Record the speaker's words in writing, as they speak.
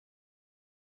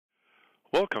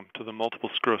Welcome to the Multiple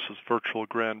Sclerosis Virtual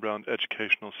Grand Round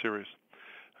Educational Series.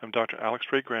 I'm Dr. Alex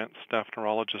Rae-Grant, Staff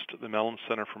Neurologist at the Mellen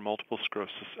Center for Multiple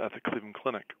Sclerosis at the Cleveland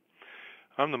Clinic.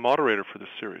 I'm the moderator for this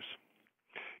series.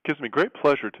 It gives me great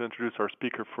pleasure to introduce our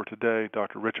speaker for today,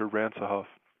 Dr. Richard Ranshoff.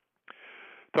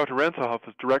 Dr. Ranshoff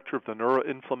is Director of the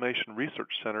Neuroinflammation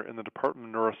Research Center in the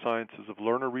Department of Neurosciences of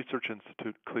Lerner Research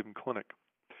Institute, Cleveland Clinic.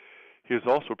 He is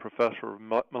also a professor of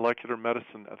molecular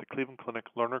medicine at the Cleveland Clinic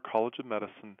Lerner College of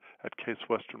Medicine at Case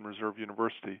Western Reserve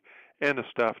University and a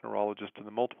staff neurologist in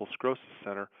the Multiple Sclerosis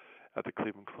Center at the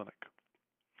Cleveland Clinic.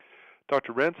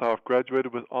 Dr. Ranshoff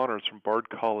graduated with honors from Bard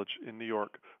College in New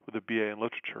York with a BA in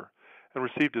literature and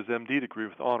received his MD degree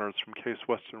with honors from Case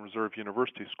Western Reserve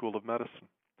University School of Medicine.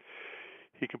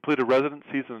 He completed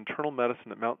residencies in internal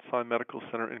medicine at Mount Sinai Medical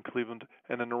Center in Cleveland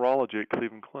and in neurology at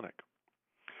Cleveland Clinic.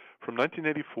 From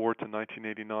 1984 to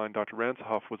 1989, Dr.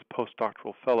 Ranshoff was a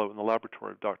postdoctoral fellow in the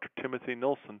laboratory of Dr. Timothy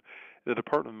Nilsson in the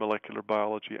Department of Molecular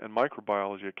Biology and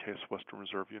Microbiology at Case Western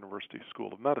Reserve University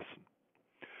School of Medicine.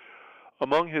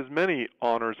 Among his many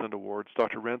honors and awards,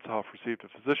 Dr. Ranshoff received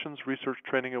a Physician's Research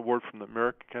Training Award from the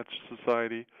American Cancer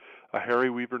Society, a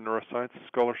Harry Weaver Neuroscience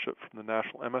Scholarship from the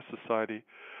National MS Society,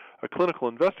 a Clinical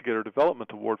Investigator Development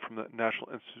Award from the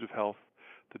National Institute of Health,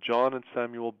 the John and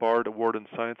Samuel Bard Award in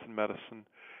Science and Medicine,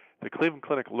 the Cleveland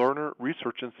Clinic Lerner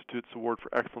Research Institute's Award for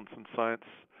Excellence in Science,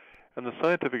 and the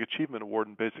Scientific Achievement Award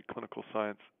in Basic Clinical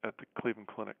Science at the Cleveland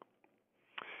Clinic.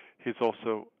 He's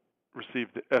also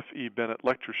received the F.E. Bennett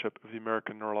Lectureship of the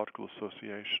American Neurological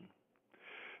Association.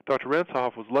 Dr.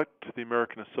 Ranshoff was elected to the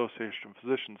American Association of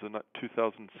Physicians in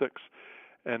 2006,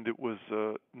 and it was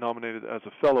nominated as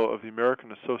a Fellow of the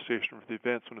American Association for the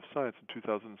Advancement of Science in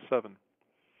 2007.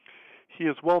 He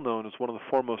is well known as one of the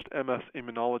foremost MS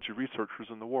immunology researchers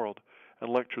in the world and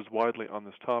lectures widely on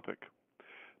this topic.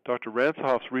 Dr.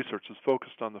 Ranshoff's research is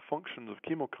focused on the functions of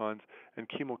chemokines and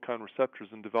chemokine receptors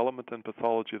in development and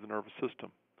pathology of the nervous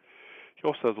system. He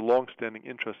also has a long-standing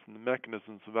interest in the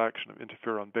mechanisms of action of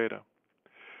interferon beta.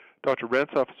 Dr.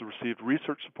 Ranshoff has received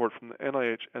research support from the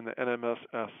NIH and the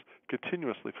NMSS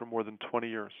continuously for more than 20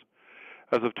 years.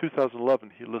 As of 2011,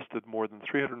 he listed more than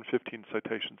 315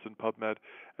 citations in PubMed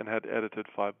and had edited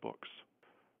 5 books.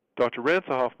 Dr.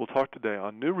 Ranshoff will talk today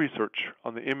on new research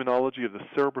on the immunology of the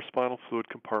cerebrospinal fluid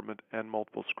compartment and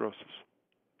multiple sclerosis.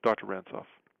 Dr. Ranshoff.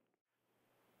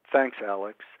 Thanks,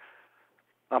 Alex.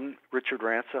 I'm Richard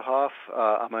Ranshoff.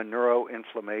 I'm a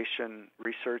neuroinflammation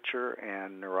researcher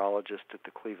and neurologist at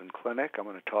the Cleveland Clinic. I'm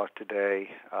going to talk today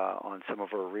on some of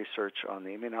our research on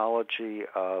the immunology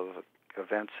of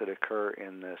events that occur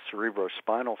in the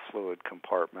cerebrospinal fluid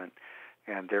compartment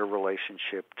and their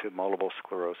relationship to multiple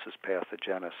sclerosis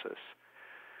pathogenesis.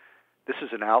 This is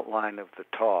an outline of the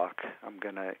talk. I'm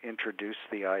going to introduce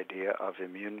the idea of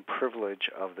immune privilege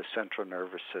of the central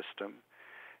nervous system,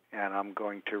 and I'm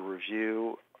going to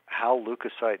review how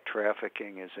leukocyte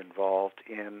trafficking is involved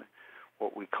in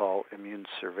what we call immune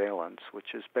surveillance,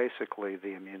 which is basically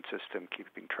the immune system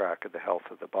keeping track of the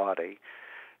health of the body,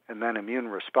 and then immune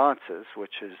responses,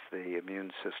 which is the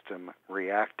immune system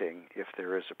reacting if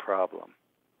there is a problem.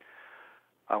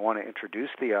 I want to introduce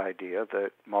the idea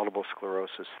that multiple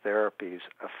sclerosis therapies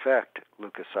affect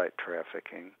leukocyte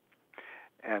trafficking,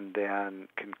 and then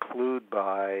conclude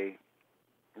by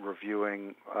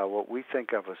reviewing what we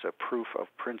think of as a proof of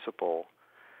principle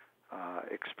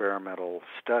experimental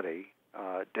study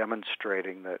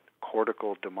demonstrating that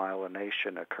cortical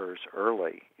demyelination occurs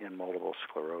early in multiple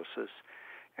sclerosis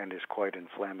and is quite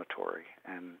inflammatory.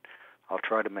 And I'll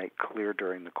try to make clear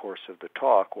during the course of the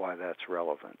talk why that's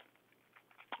relevant.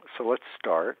 So let's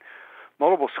start.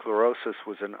 Multiple sclerosis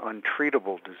was an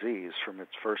untreatable disease from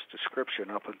its first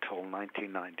description up until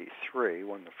 1993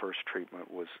 when the first treatment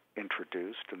was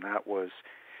introduced, and that was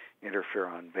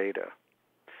interferon beta.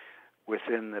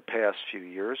 Within the past few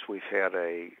years, we've had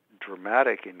a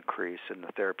dramatic increase in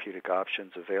the therapeutic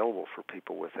options available for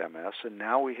people with MS, and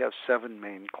now we have 7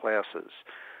 main classes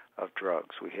of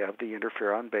drugs. We have the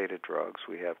interferon beta drugs.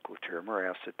 We have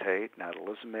glutaramine acetate,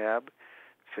 natalizumab,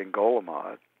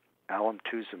 fingolimod,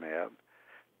 alemtuzumab,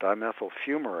 dimethyl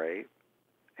fumarate,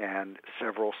 and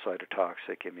several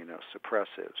cytotoxic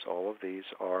immunosuppressives. All of these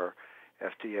are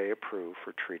FDA approved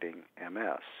for treating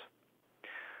MS.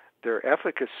 Their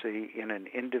efficacy in an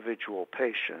individual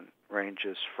patient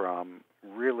ranges from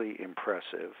really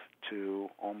impressive to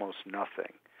almost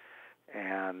nothing.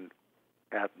 And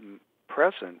at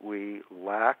present, we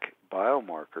lack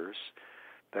biomarkers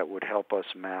that would help us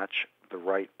match the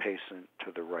right patient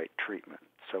to the right treatment.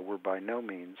 So we're by no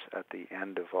means at the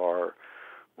end of our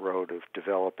road of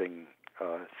developing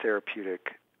a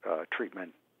therapeutic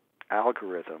treatment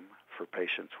algorithm for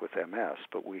patients with MS,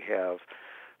 but we have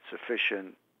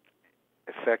sufficient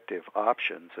effective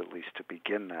options, at least to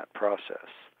begin that process.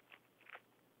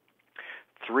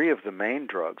 3 of the main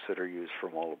drugs that are used for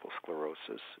multiple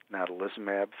sclerosis,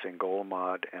 natalizumab,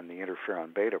 fingolimod, and the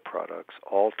interferon beta products,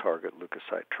 all target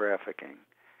leukocyte trafficking.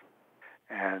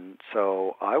 And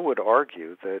so I would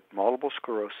argue that multiple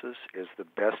sclerosis is the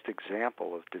best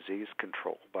example of disease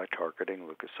control by targeting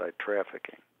leukocyte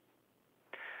trafficking.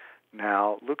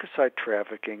 Now, leukocyte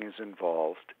trafficking is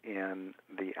involved in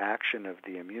the action of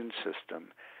the immune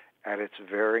system at its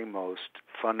very most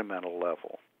fundamental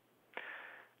level.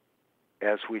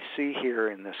 As we see here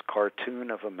in this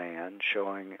cartoon of a man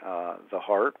showing the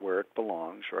heart where it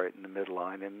belongs, right in the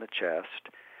midline in the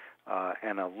chest,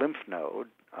 and a lymph node,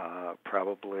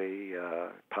 probably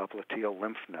popliteal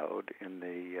lymph node in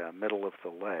the middle of the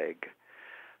leg,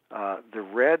 the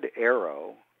red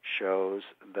arrow shows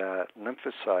that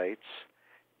lymphocytes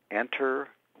enter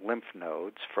lymph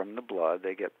nodes from the blood.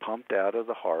 They get pumped out of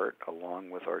the heart along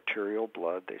with arterial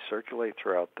blood. They circulate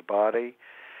throughout the body,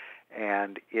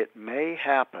 and it may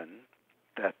happen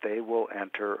that they will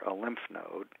enter a lymph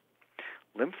node.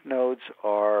 Lymph nodes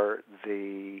are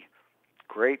the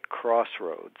great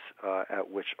crossroads at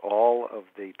which all of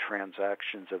the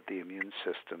transactions of the immune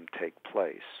system take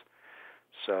place.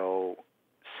 So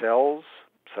cells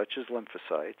such as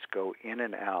lymphocytes go in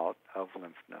and out of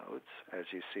lymph nodes, as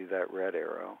you see that red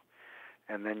arrow.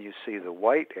 And then you see the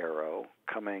white arrow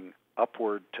coming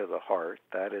upward to the heart.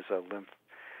 That's a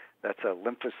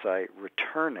lymphocyte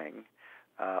returning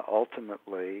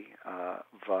ultimately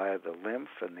via the lymph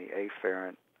and the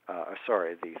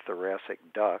the thoracic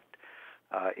duct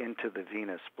into the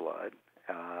venous blood.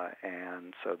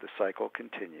 And so the cycle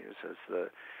continues as the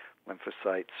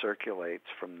lymphocyte circulates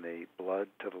from the blood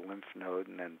to the lymph node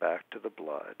and then back to the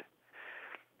blood.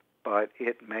 But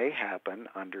it may happen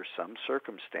under some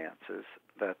circumstances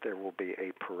that there will be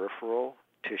a peripheral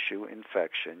tissue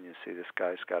infection. You see this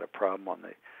guy's got a problem on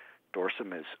the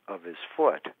dorsum of his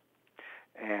foot.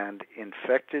 And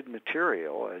infected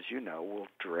material, as you know, will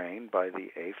drain by the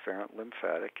afferent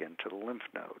lymphatic into the lymph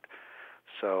node.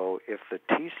 So if the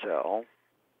T cell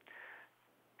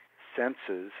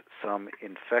senses some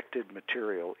infected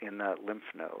material in that lymph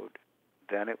node,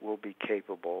 then it will be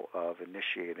capable of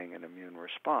initiating an immune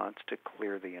response to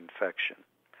clear the infection.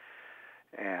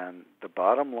 And the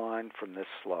bottom line from this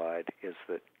slide is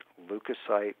that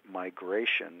leukocyte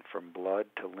migration from blood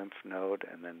to lymph node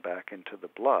and then back into the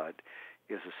blood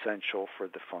is essential for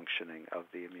the functioning of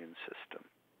the immune system.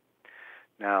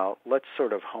 Now, let's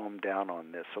sort of hone down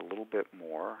on this a little bit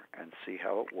more and see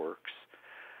how it works.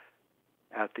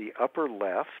 At the upper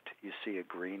left, you see a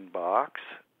green box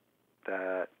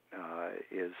that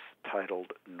is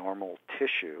titled normal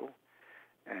tissue,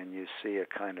 and you see a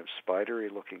kind of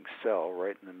spidery-looking cell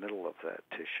right in the middle of that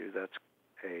tissue. That's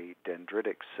a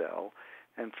dendritic cell.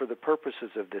 And for the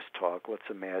purposes of this talk, let's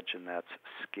imagine that's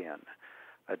skin.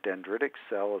 A dendritic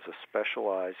cell is a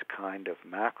specialized kind of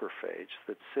macrophage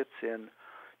that sits in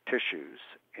tissues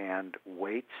and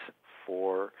waits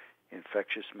for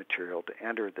infectious material to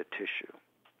enter the tissue.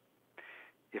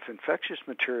 If infectious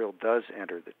material does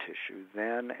enter the tissue,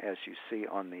 then, as you see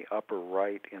on the upper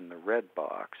right in the red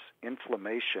box,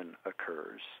 inflammation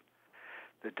occurs.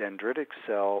 The dendritic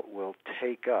cell will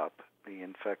take up the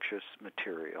infectious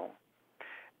material,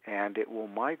 and it will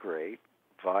migrate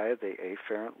via the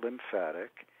afferent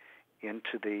lymphatic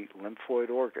into the lymphoid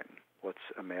organ. Let's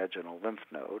imagine a lymph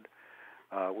node,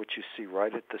 which you see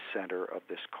right at the center of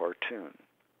this cartoon.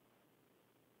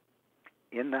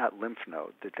 In that lymph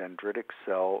node, the dendritic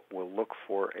cell will look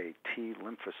for a T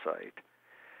lymphocyte,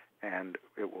 and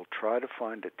it will try to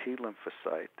find a T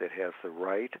lymphocyte that has the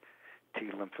right T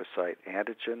lymphocyte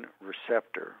antigen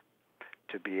receptor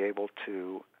to be able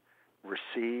to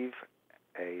receive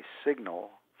a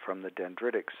signal from the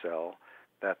dendritic cell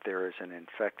that there is an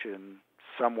infection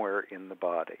somewhere in the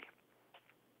body.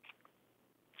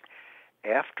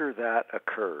 After that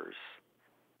occurs,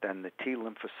 then the T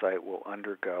lymphocyte will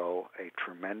undergo a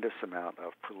tremendous amount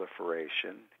of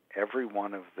proliferation. Every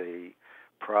one of the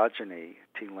progeny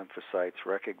T lymphocytes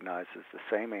recognizes the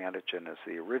same antigen as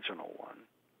the original one.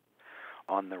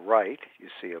 On the right, you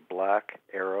see a black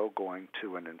arrow going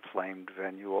to an inflamed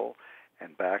venule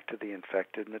and back to the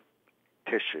infected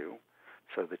tissue.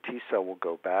 So the T cell will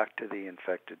go back to the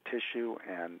infected tissue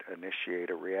and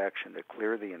initiate a reaction to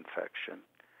clear the infection.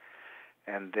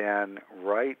 And then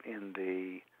right in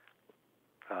the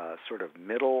sort of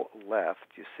middle left,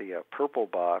 you see a purple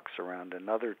box around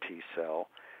another T cell.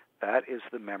 That is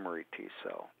the memory T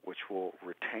cell, which will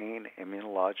retain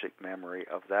immunologic memory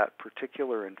of that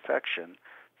particular infection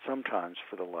sometimes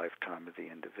for the lifetime of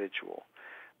the individual.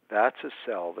 That's a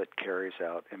cell that carries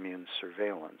out immune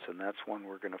surveillance, and that's one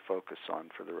we're going to focus on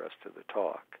for the rest of the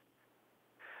talk.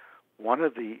 One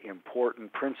of the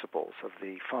important principles of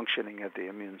the functioning of the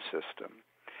immune system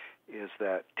is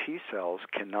that T cells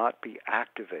cannot be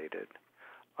activated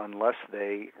unless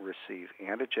they receive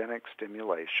antigenic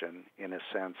stimulation, in a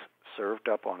sense, served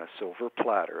up on a silver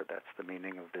platter. That's the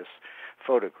meaning of this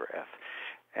photograph.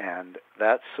 And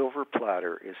that silver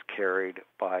platter is carried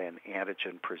by an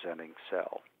antigen-presenting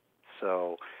cell.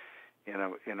 So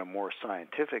in a more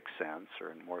scientific sense,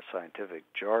 or in more scientific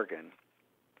jargon,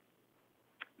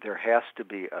 there has to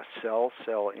be a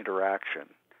cell-cell interaction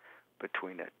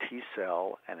between a T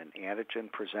cell and an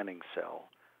antigen-presenting cell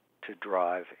to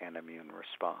drive an immune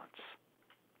response.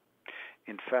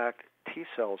 In fact, T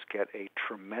cells get a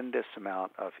tremendous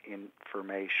amount of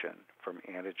information from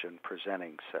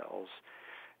antigen-presenting cells,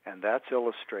 and that's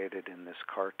illustrated in this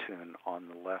cartoon on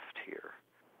the left here.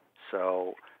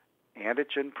 So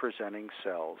antigen-presenting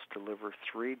cells deliver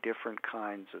three different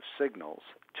kinds of signals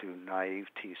to naive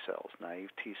T cells. Naive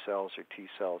T cells are T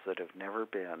cells that have never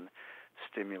been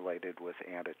stimulated with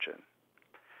antigen.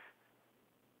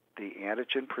 The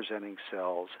antigen-presenting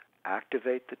cells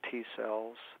activate the T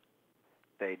cells,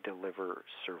 they deliver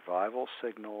survival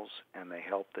signals, and they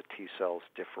help the T cells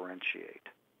differentiate.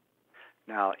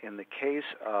 Now, in the case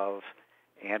of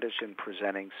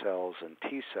antigen-presenting cells and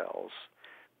T cells,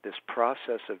 this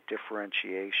process of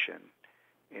differentiation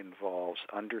involves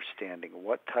understanding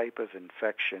what type of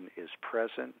infection is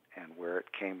present and where it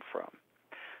came from.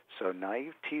 So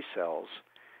naive T cells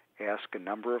ask a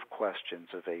number of questions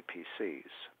of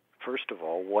APCs. First of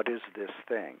all, what is this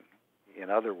thing? In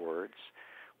other words,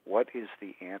 what is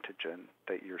the antigen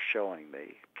that you're showing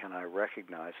me? Can I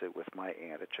recognize it with my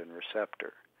antigen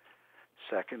receptor?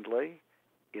 Secondly,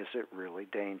 is it really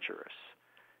dangerous?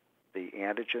 The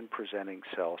antigen-presenting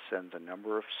cell sends a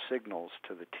number of signals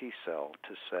to the T cell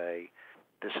to say,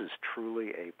 this is truly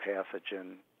a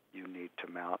pathogen, you need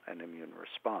to mount an immune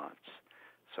response.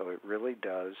 So it really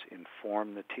does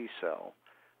inform the T cell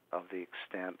of the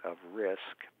extent of risk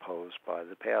posed by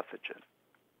the pathogen.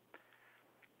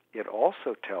 It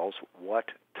also tells what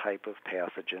type of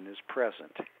pathogen is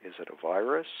present. Is it a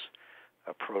virus,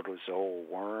 a protozoal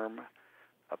worm,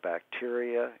 a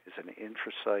bacteria? Is it an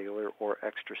intracellular or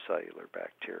extracellular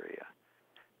bacteria?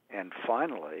 And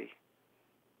finally,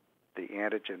 the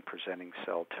antigen-presenting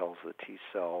cell tells the T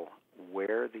cell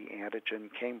where the antigen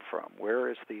came from. Where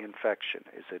is the infection?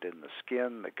 Is it in the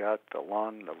skin, the gut, the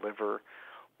lung, the liver,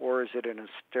 or is it in a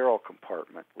sterile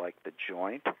compartment like the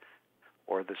joint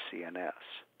or the CNS?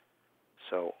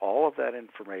 So all of that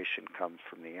information comes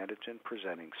from the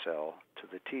antigen-presenting cell to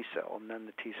the T cell, and then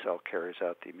the T cell carries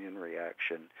out the immune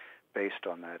reaction based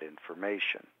on that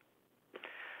information.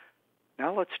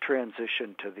 Now let's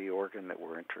transition to the organ that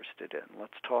we're interested in.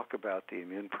 Let's talk about the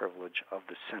immune privilege of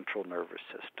the central nervous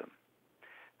system.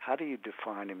 How do you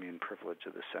define immune privilege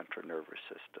of the central nervous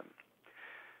system?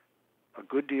 A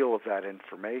good deal of that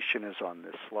information is on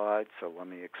this slide, so let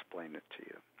me explain it to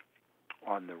you.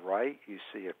 On the right, you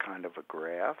see a kind of a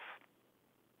graph,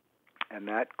 and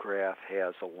that graph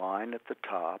has a line at the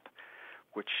top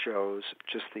which shows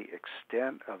just the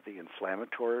extent of the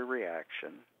inflammatory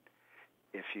reaction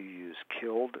if you use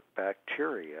killed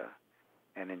bacteria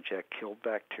and inject killed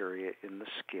bacteria in the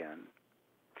skin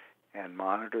and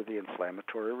monitor the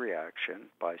inflammatory reaction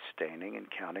by staining and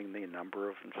counting the number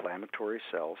of inflammatory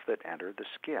cells that enter the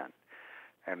skin.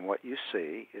 And what you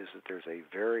see is that there's a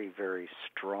very, very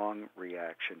strong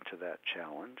reaction to that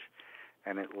challenge,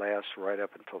 and it lasts right up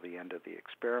until the end of the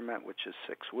experiment, which is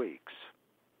 6 weeks.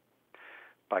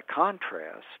 By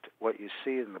contrast, what you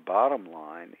see in the bottom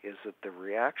line is that the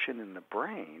reaction in the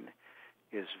brain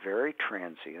is very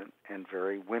transient and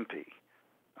very wimpy.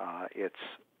 It's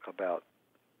about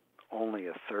only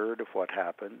a third of what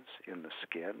happens in the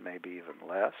skin, maybe even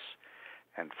less.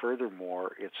 And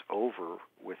furthermore, it's over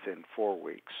within 4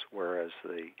 weeks, whereas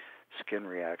the skin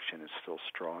reaction is still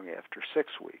strong after 6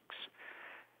 weeks.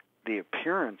 The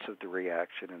appearance of the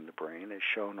reaction in the brain is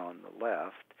shown on the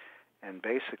left, and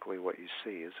basically what you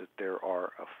see is that there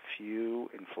are a few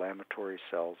inflammatory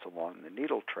cells along the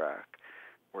needle track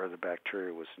where the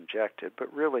bacteria was injected,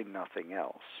 but really nothing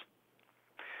else.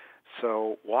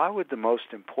 So why would the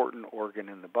most important organ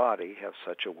in the body have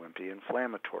such a wimpy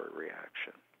inflammatory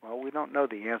reaction? Well, we don't know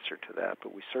the answer to that,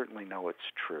 but we certainly know it's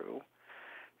true,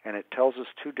 and it tells us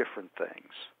two different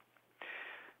things.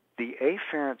 The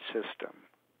afferent system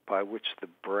by which the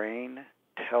brain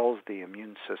tells the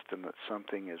immune system that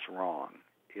something is wrong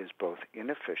is both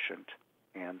inefficient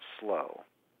and slow.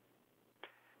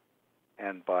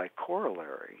 And by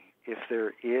corollary, if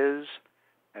there is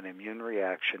an immune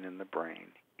reaction in the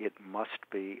brain, it must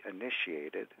be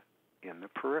initiated in the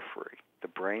periphery. The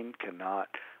brain cannot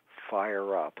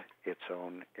fire up its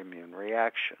own immune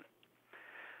reaction.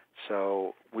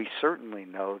 So we certainly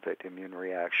know that immune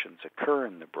reactions occur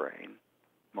in the brain.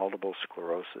 Multiple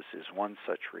sclerosis is one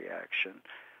such reaction.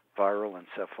 Viral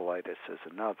encephalitis is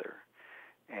another.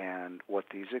 And what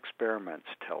these experiments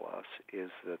tell us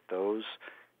is that those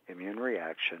immune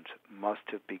reactions must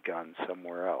have begun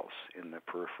somewhere else in the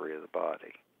periphery of the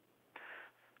body.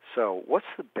 So what's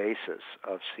the basis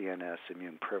of CNS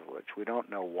immune privilege? We don't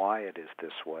know why it is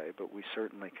this way, but we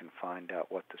certainly can find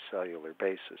out what the cellular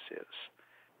basis is.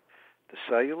 The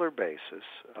cellular basis,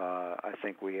 I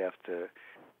think we have to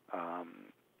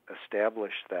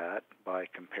establish that by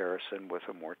comparison with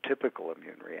a more typical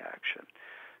immune reaction.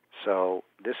 So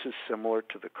this is similar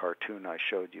to the cartoon I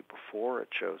showed you before. It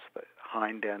shows the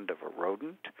hind end of a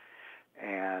rodent,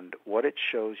 and what it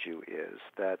shows you is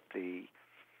that the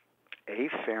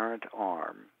afferent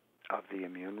arm of the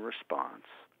immune response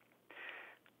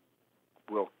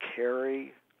will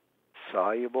carry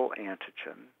soluble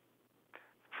antigen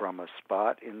from a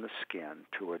spot in the skin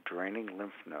to a draining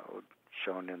lymph node,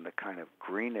 shown in the kind of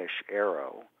greenish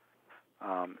arrow,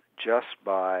 just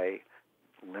by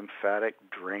lymphatic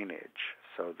drainage.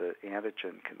 So the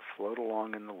antigen can float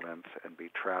along in the lymph and be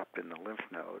trapped in the lymph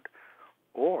node,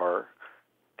 or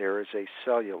there is a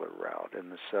cellular route,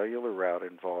 and the cellular route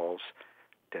involves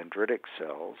dendritic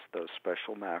cells, those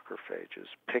special macrophages,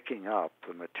 picking up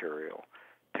the material,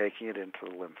 taking it into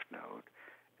the lymph node,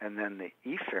 and then the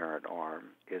efferent arm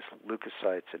is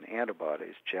leukocytes and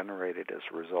antibodies generated as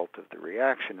a result of the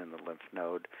reaction in the lymph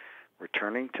node,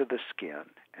 returning to the skin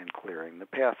and clearing the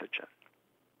pathogen.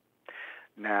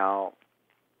 Now,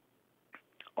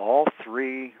 all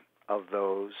three of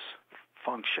those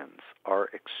functions are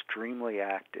extremely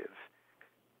active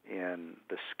in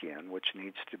the skin, which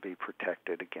needs to be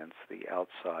protected against the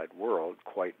outside world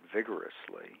quite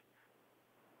vigorously.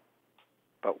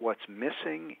 But what's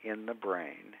missing in the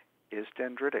brain is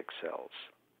dendritic cells.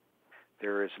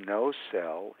 There is no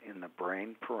cell in the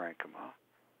brain parenchyma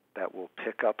that will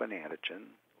pick up an antigen,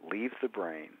 leave the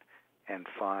brain, and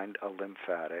find a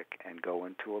lymphatic and go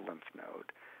into a lymph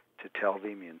node to tell the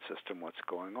immune system what's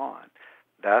going on.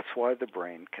 That's why the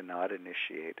brain cannot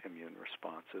initiate immune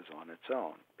responses on its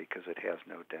own, because it has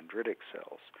no dendritic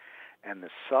cells. And the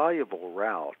soluble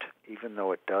route, even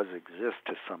though it does exist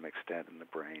to some extent in the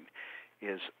brain,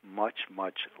 is much,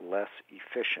 much less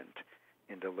efficient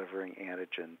in delivering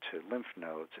antigen to lymph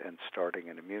nodes and starting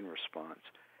an immune response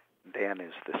than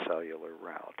is the cellular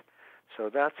route. So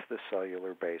that's the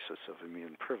cellular basis of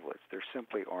immune privilege. There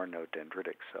simply are no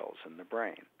dendritic cells in the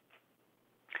brain.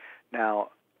 Now,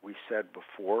 we said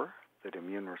before that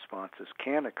immune responses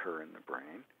can occur in the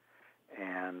brain,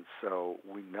 and so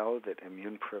we know that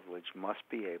immune privilege must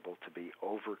be able to be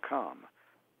overcome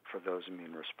for those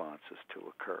immune responses to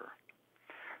occur.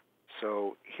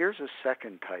 So here's a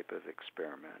second type of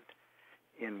experiment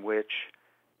in which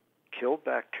killed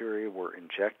bacteria were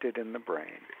injected in the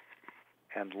brain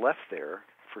and left there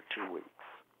for 2 weeks.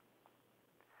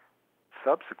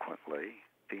 Subsequently,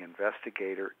 the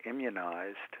investigator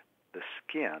immunized the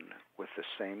skin with the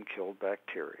same killed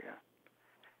bacteria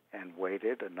and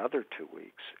waited another 2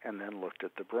 weeks and then looked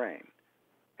at the brain.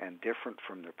 And different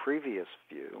from the previous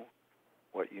view,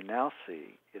 what you now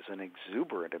see is an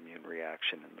exuberant immune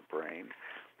reaction in the brain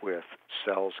with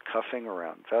cells cuffing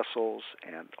around vessels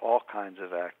and all kinds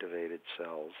of activated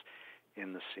cells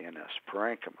in the CNS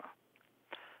parenchyma.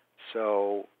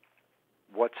 So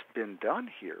what's been done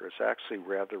here is actually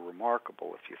rather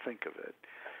remarkable if you think of it.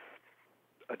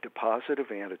 A deposit of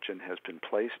antigen has been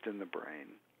placed in the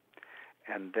brain,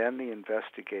 and then the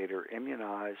investigator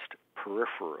immunized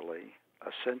peripherally,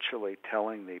 essentially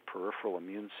telling the peripheral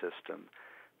immune system,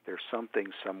 there's something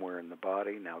somewhere in the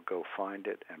body, now go find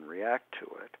it and react to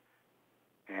it.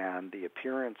 And the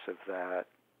appearance of that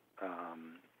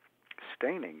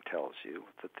staining tells you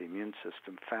that the immune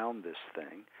system found this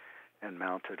thing and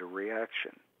mounted a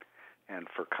reaction. And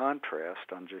for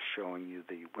contrast, I'm just showing you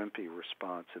the wimpy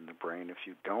response in the brain if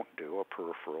you don't do a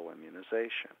peripheral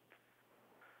immunization.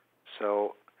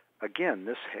 So again,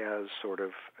 this has sort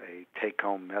of a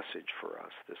take-home message for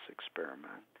us, this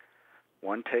experiment.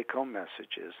 One take-home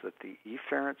message is that the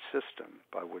efferent system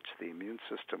by which the immune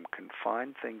system can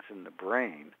find things in the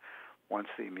brain, once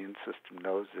the immune system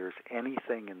knows there's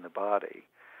anything in the body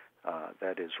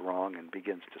that is wrong and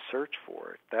begins to search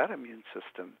for it, that immune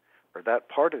system, or that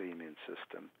part of the immune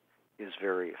system, is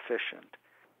very efficient.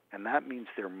 And that means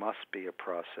there must be a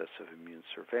process of immune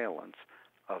surveillance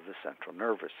of the central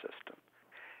nervous system.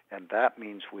 And that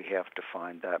means we have to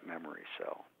find that memory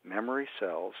cell. Memory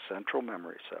cells, central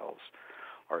memory cells,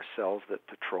 are cells that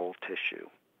patrol tissue.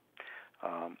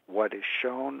 What is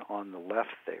shown on the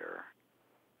left there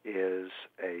is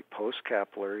a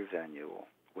postcapillary venule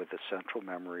with a central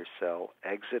memory cell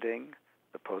exiting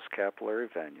the postcapillary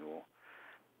venule,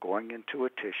 going into a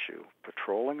tissue,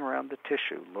 patrolling around the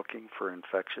tissue looking for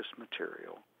infectious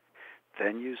material,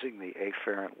 then using the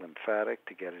afferent lymphatic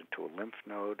to get into a lymph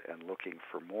node and looking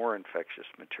for more infectious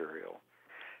material.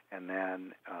 And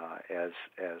then, as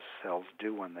cells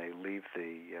do when they leave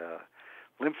the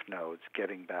lymph nodes,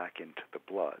 getting back into the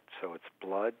blood. So it's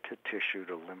blood to tissue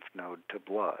to lymph node to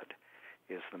blood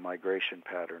is the migration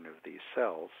pattern of these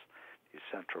cells, these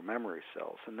central memory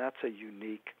cells. And that's a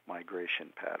unique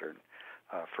migration pattern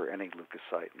for any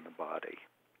leukocyte in the body.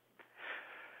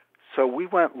 So we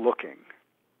went looking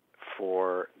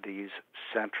for these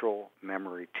central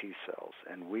memory T cells,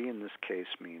 and we in this case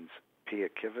means Pia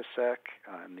Kivasek,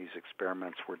 and these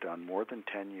experiments were done more than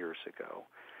 10 years ago.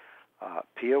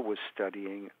 Pia was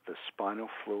studying the spinal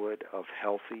fluid of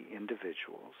healthy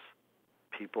individuals,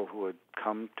 people who had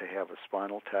come to have a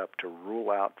spinal tap to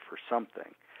rule out for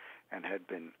something and had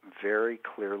been very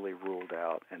clearly ruled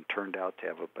out and turned out to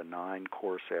have a benign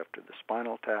course after the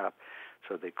spinal tap.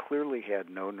 So they clearly had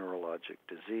no neurologic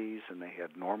disease, and they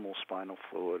had normal spinal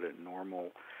fluid and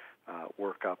normal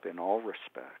workup in all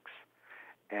respects.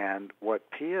 And what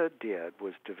Pia did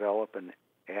was develop an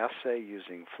assay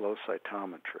using flow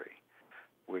cytometry,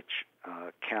 which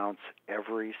counts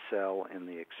every cell in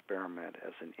the experiment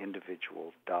as an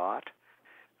individual dot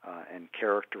and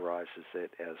characterizes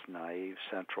it as naive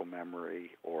central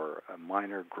memory or a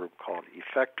minor group called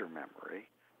effector memory.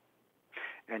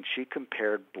 And she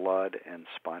compared blood and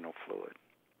spinal fluid.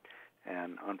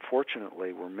 And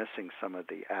unfortunately, we're missing some of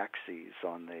the axes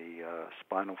on the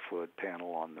spinal fluid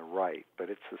panel on the right, but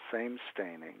it's the same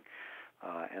staining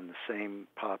and the same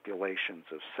populations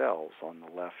of cells on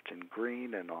the left in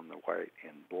green and on the right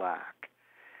in black.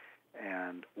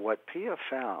 And what Pia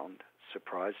found,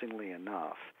 surprisingly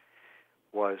enough,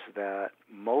 was that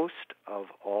most of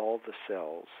all the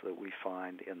cells that we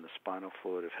find in the spinal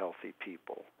fluid of healthy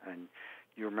people, and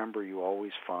you remember you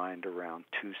always find around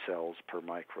 2 cells per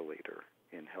microliter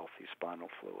in healthy spinal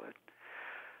fluid,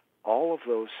 all of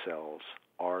those cells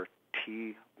are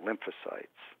T lymphocytes,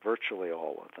 virtually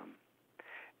all of them,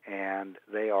 and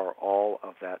they are all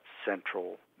of that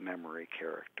central memory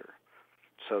character.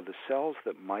 So the cells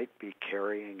that might be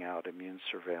carrying out immune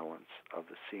surveillance of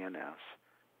the CNS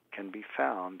can be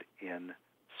found in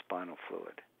spinal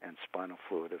fluid and spinal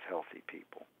fluid of healthy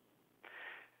people.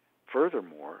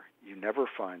 Furthermore, you never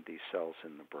find these cells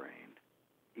in the brain.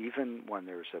 Even when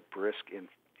there's a brisk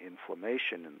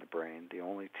inflammation in the brain, the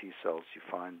only T cells you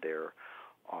find there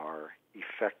are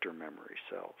effector memory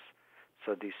cells.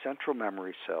 So these central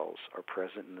memory cells are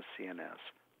present in the CNS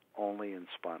only in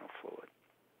spinal fluid.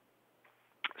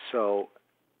 So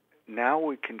now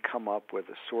we can come up with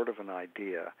a sort of an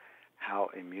idea how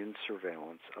immune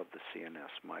surveillance of the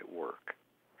CNS might work.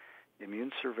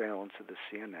 Immune surveillance of the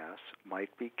CNS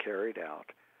might be carried out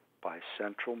by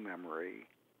central memory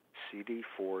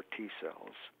CD4 T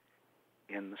cells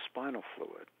in the spinal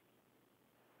fluid.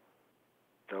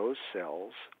 Those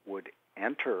cells would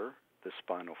enter the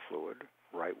spinal fluid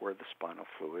right where the spinal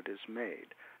fluid is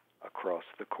made, across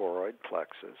the choroid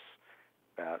plexus,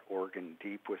 that organ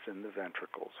deep within the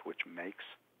ventricles, which makes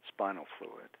spinal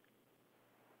fluid.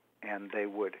 And they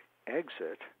would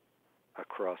exit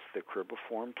across the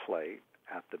cribriform plate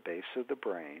at the base of the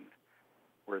brain,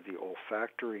 where the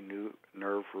olfactory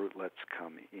nerve rootlets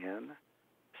come in.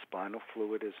 Spinal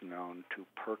fluid is known to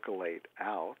percolate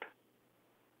out.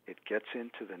 It gets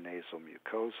into the nasal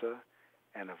mucosa,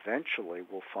 and eventually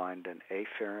will find an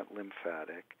afferent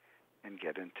lymphatic and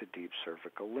get into deep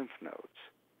cervical lymph nodes.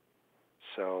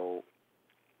 So,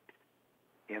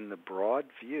 in the broad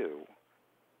view,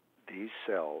 these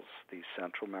cells, these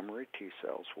central memory T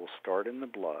cells, will start in the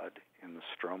blood, in the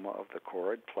stroma of the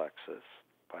choroid plexus,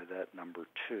 by that number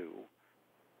 2.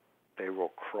 They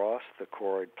will cross the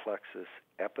choroid plexus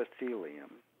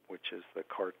epithelium, which is the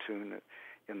cartoon.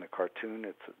 In the cartoon,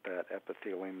 it's that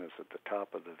epithelium is at the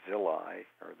top of the villi,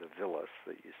 or the villus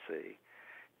that you see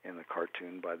in the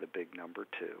cartoon by the big number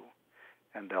 2.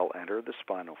 And they'll enter the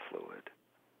spinal fluid.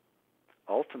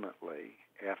 Ultimately,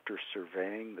 after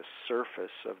surveying the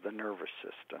surface of the nervous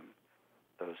system,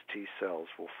 those T cells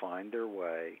will find their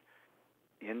way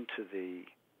into the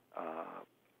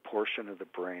portion of the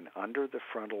brain under the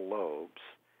frontal lobes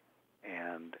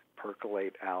and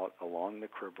percolate out along the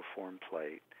cribriform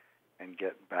plate and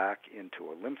get back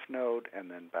into a lymph node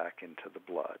and then back into the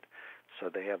blood. So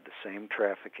they have the same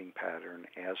trafficking pattern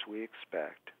as we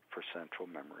expect for central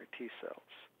memory T cells.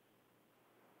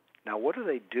 Now, what do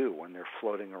they do when they're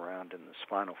floating around in the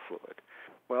spinal fluid?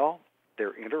 Well,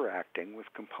 they're interacting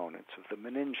with components of the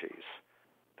meninges.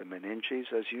 The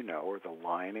meninges, as you know, are the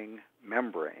lining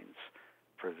membranes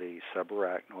for the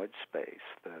subarachnoid space,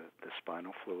 the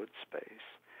spinal fluid space.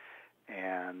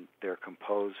 And they're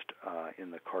composed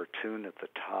in the cartoon at the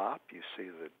top. You see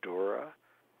the dura.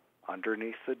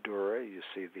 Underneath the dura, you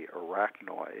see the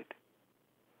arachnoid.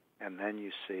 And then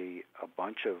you see a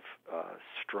bunch of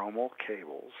stromal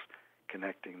cables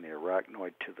connecting the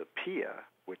arachnoid to the pia,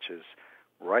 which is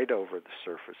right over the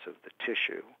surface of the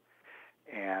tissue.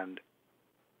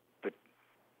 But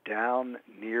down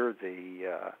near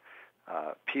the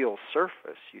pial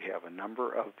surface, you have a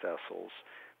number of vessels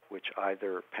which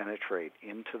either penetrate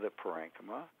into the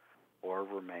parenchyma or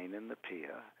remain in the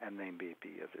pia, and they may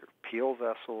be either pial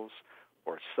vessels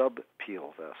or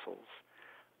subpial vessels,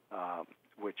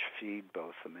 which feed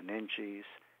both the meninges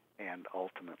and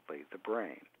ultimately the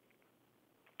brain.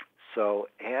 So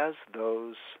as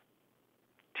those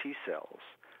T cells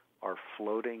are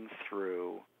floating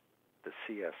through the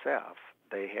CSF,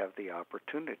 they have the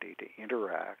opportunity to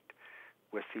interact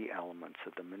with the elements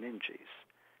of the meninges.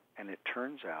 And it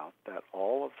turns out that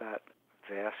all of that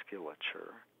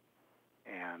vasculature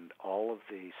and all of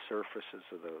the surfaces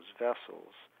of those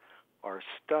vessels are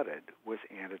studded with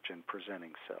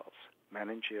antigen-presenting cells,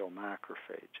 meningeal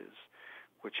macrophages,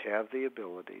 which have the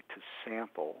ability to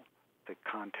sample the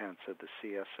contents of the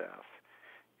CSF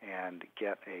and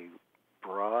get a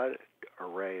broad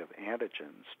array of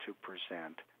antigens to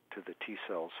present to the T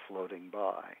cells floating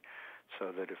by,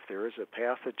 so that if there is a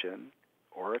pathogen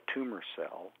or a tumor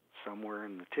cell somewhere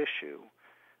in the tissue,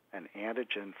 an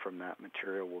antigen from that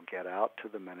material will get out to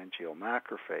the meningeal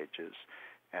macrophages,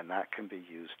 and that can be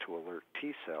used to alert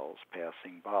T cells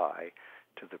passing by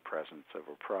to the presence of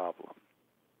a problem.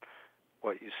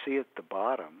 What you see at the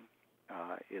bottom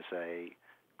is a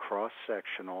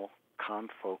cross-sectional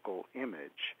confocal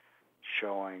image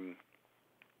showing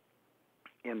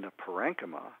in the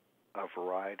parenchyma a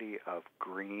variety of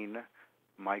green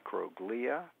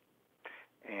microglia,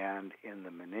 and in the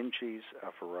meninges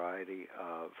a variety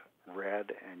of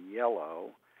red and yellow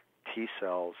T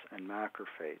cells and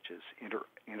macrophages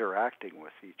interacting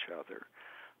with each other.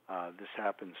 This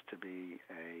happens to be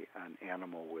an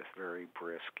animal with very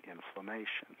brisk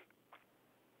inflammation.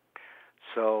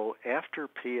 So after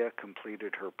Pia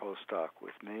completed her postdoc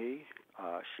with me,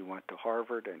 she went to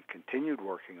Harvard and continued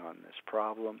working on this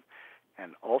problem,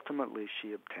 and ultimately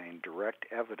she obtained direct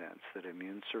evidence that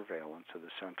immune surveillance of the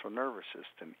central nervous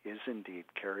system is indeed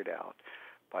carried out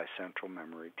by central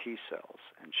memory T cells.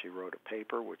 And she wrote a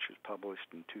paper which was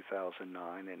published in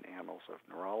 2009 in Annals of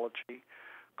Neurology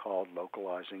called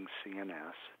Localizing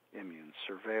CNS Immune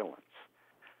Surveillance.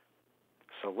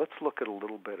 So let's look at a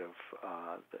little bit of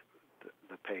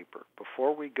the paper.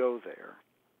 Before we go there,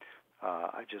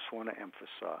 I just want to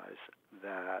emphasize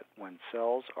that when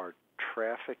cells are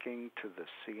trafficking to the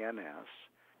CNS,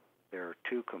 there are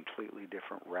two completely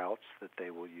different routes that they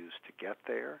will use to get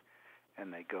there,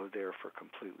 and they go there for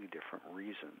completely different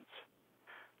reasons.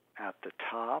 At the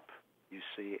top, you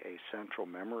see a central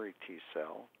memory T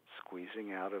cell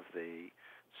squeezing out of the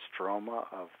stroma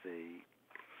of the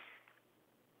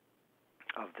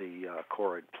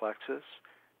choroid plexus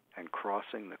and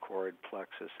crossing the choroid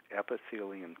plexus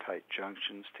epithelium-tight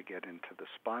junctions to get into the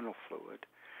spinal fluid.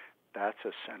 That's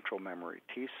a central memory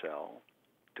T cell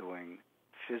doing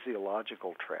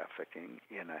physiological trafficking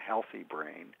in a healthy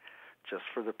brain just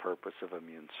for the purpose of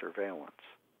immune surveillance.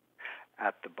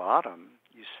 At the bottom,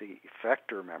 you see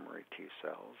effector memory T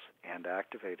cells and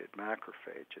activated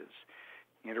macrophages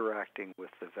interacting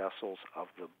with the vessels of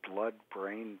the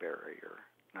blood-brain barrier,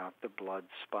 not the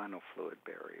blood-spinal fluid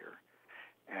barrier,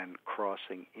 and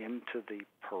crossing into the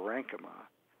parenchyma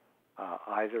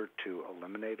either to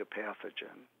eliminate a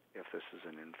pathogen, if this is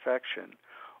an infection,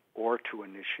 or to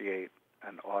initiate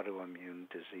an autoimmune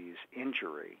disease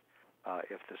injury,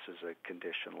 if this is a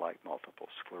condition like multiple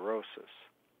sclerosis.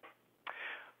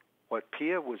 What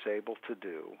Pia was able to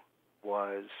do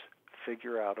was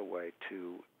figure out a way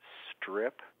to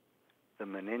strip the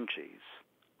meninges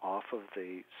off of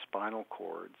the spinal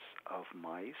cords of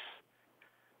mice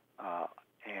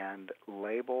and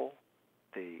label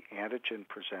the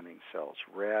antigen-presenting cells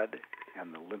red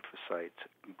and the lymphocytes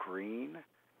green,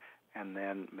 and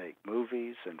then make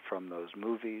movies, and from those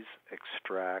movies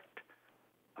extract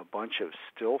a bunch of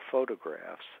still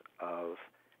photographs of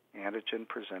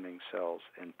antigen-presenting cells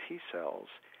and T cells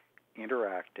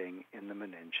interacting in the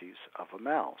meninges of a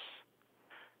mouse.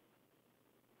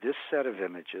 This set of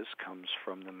images comes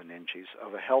from the meninges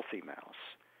of a healthy mouse.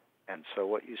 And so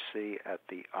what you see at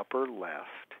the upper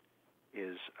left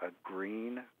is a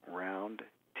green, round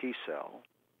T cell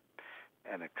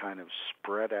and a kind of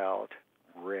spread out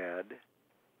red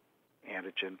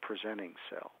antigen-presenting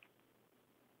cell.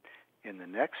 In the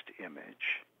next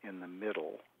image, in the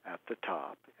middle, at the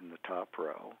top, in the top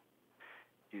row,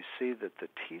 you see that the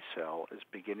T cell is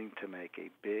beginning to make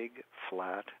a big,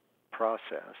 flat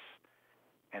process,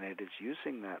 and it is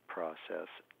using that process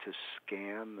to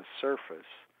scan the surface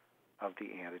of the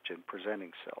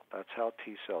antigen-presenting cell. That's how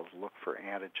T cells look for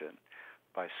antigen,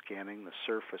 by scanning the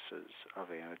surfaces of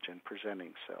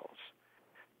antigen-presenting cells.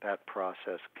 That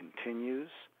process continues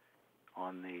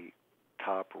on the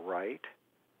top right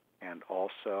and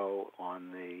also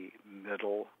on the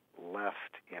middle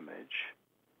left image.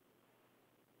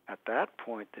 At that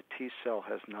point, the T cell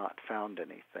has not found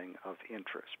anything of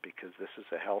interest because this is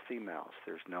a healthy mouse.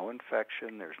 There's no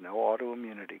infection, there's no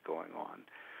autoimmunity going on.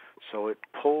 So it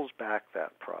pulls back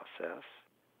that process.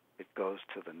 It goes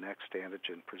to the next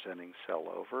antigen-presenting cell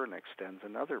over and extends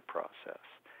another process.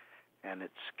 And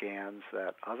it scans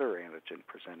that other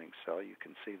antigen-presenting cell. You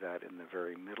can see that in the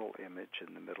very middle image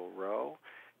in the middle row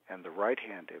and the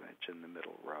right-hand image in the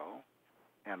middle row,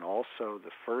 and also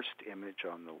the first image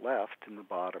on the left in the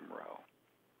bottom row.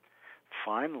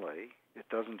 Finally, it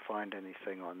doesn't find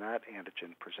anything on that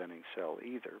antigen-presenting cell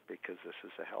either because this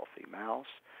is a healthy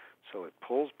mouse, so it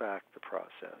pulls back the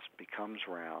process, becomes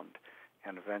round,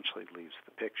 and eventually leaves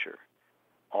the picture.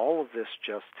 All of this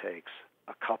just takes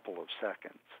a couple of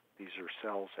seconds. These are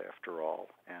cells after all,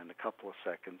 and a couple of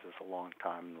seconds is a long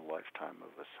time in the lifetime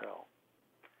of a cell.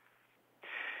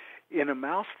 In a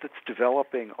mouse that's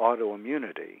developing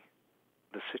autoimmunity,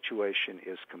 the situation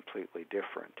is completely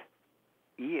different.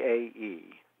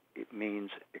 EAE, it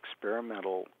means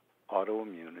experimental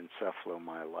autoimmune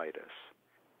encephalomyelitis,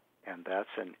 and that's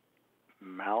a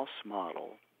mouse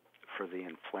model for the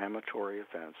inflammatory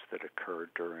events that occur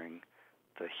during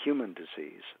the human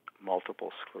disease,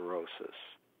 multiple sclerosis.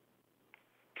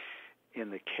 In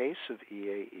the case of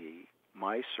EAE,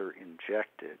 mice are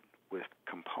injected with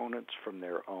components from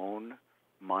their own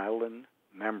myelin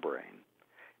membrane,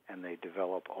 and they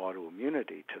develop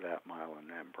autoimmunity to that myelin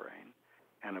membrane.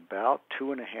 And about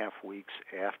 2.5 weeks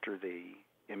after the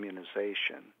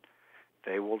immunization,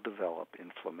 they will develop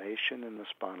inflammation in the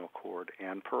spinal cord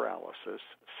and paralysis,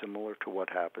 similar to what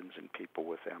happens in people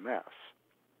with MS.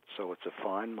 So it's a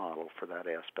fine model for that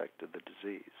aspect of the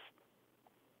disease.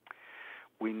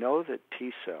 We know that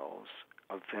T cells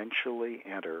eventually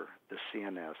enter the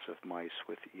CNS of mice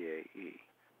with EAE,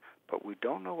 but we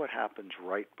don't know what happens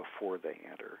right before they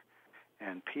enter,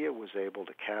 and Pia was able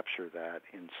to capture that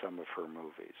in some of her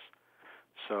movies.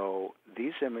 So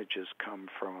these images come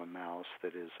from a mouse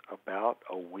that is about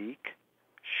a week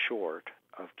short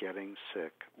of getting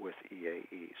sick with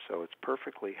EAE. So it's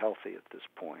perfectly healthy at this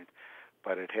point,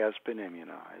 but it has been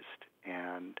immunized,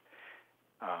 and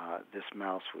this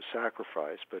mouse was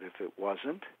sacrificed, but if it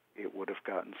wasn't, it would have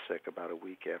gotten sick about a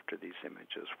week after these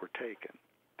images were taken.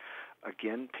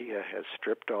 Again, Pia has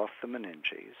stripped off the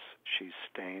meninges. She's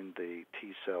stained the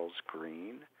T cells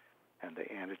green and the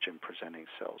antigen-presenting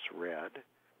cells red,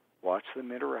 watched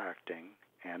them interacting,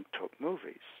 and took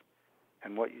movies.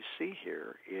 And what you see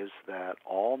here is that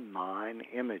all 9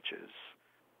 images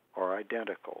are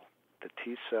identical. The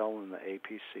T cell and the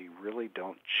APC really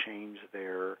don't change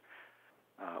their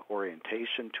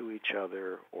orientation to each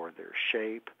other or their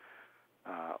shape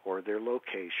or their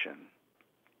location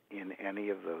in any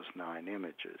of those 9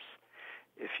 images.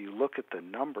 If you look at the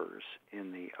numbers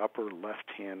in the upper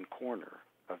left-hand corner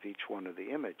of each one of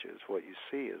the images, what you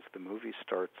see is the movie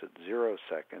starts at 0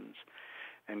 seconds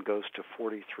and goes to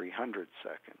 4,300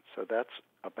 seconds. So that's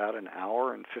about an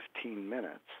hour and 15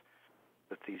 minutes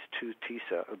that these two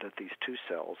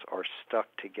cells are stuck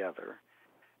together,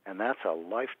 and that's a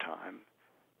lifetime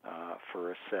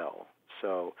for a cell.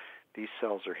 So these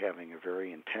cells are having a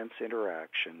very intense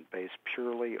interaction based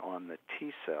purely on the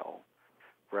T cell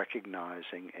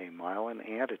recognizing a myelin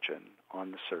antigen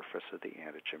on the surface of the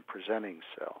antigen-presenting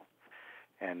cell.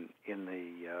 And in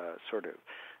the sort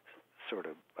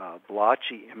of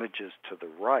blotchy images to the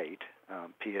right,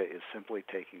 Pia is simply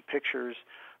taking pictures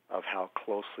of how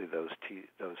closely those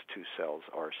two cells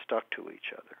are stuck to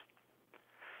each other.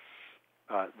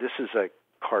 This is a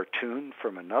cartoon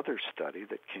from another study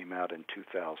that came out in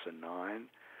 2009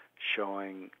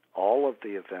 showing all of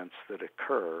the events that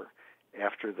occur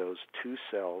after those two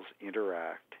cells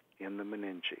interact in the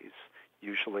meninges,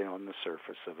 usually on the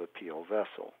surface of a Peel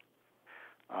vessel.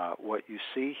 What you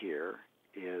see here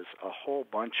is a whole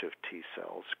bunch of T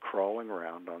cells crawling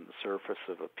around on the surface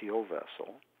of a Peel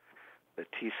vessel. The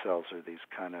T cells are these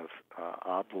kind of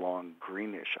oblong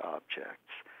greenish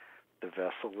objects. The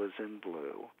vessel is in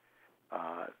blue.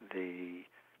 The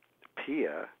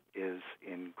pia is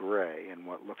in gray, and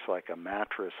what looks like a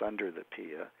mattress under the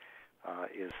pia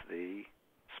is the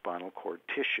spinal cord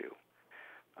tissue.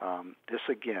 This,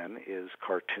 again, is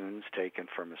cartoons taken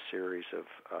from a series of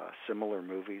similar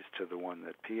movies to the one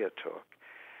that Pia took,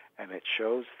 and it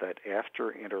shows that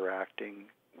after interacting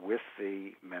with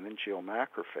the meningeal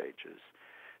macrophages,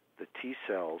 the T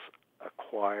cells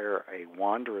acquire a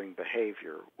wandering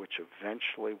behavior which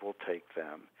eventually will take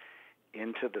them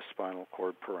into the spinal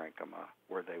cord parenchyma,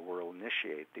 where they will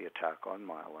initiate the attack on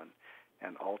myelin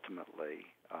and ultimately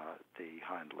the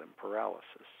hind limb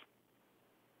paralysis.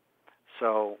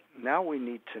 So now we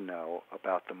need to know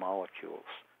about the molecules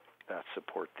that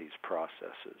support these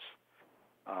processes.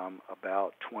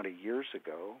 About 20 years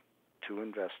ago, two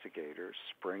investigators,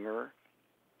 Springer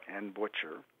and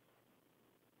Butcher,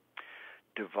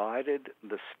 divided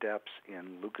the steps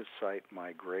in leukocyte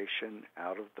migration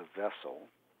out of the vessel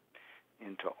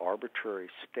into arbitrary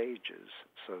stages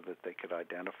so that they could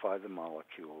identify the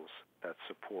molecules that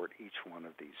support each one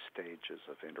of these stages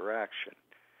of interaction.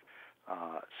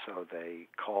 So they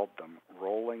called them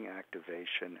rolling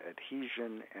activation,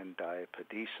 adhesion, and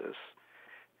diapedesis.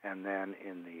 And then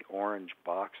in the orange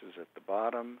boxes at the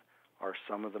bottom are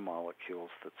some of the molecules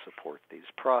that support these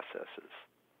processes.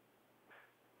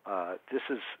 This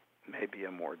is maybe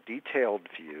a more detailed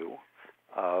view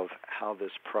of how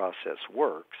this process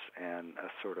works and a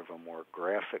sort of a more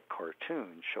graphic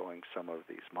cartoon showing some of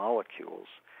these molecules.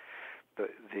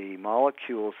 The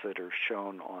molecules that are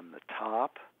shown on the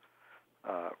top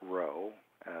row,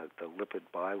 the lipid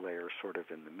bilayer sort of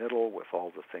in the middle with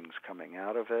all the things coming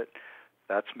out of it,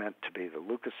 that's meant to be the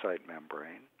leukocyte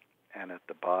membrane. And at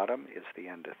the bottom is the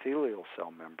endothelial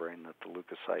cell membrane that the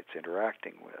leukocyte's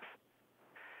interacting with.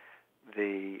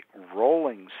 The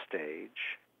rolling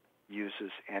stage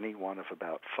uses any one of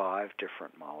about 5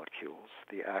 different molecules.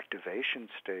 The activation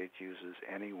stage uses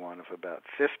any one of about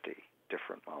 50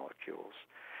 different molecules.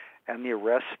 And the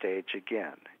arrest stage,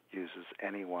 again, uses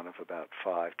any one of about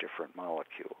 5 different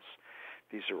molecules.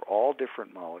 These are all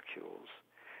different molecules,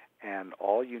 and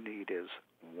all you need is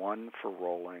one for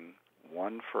rolling,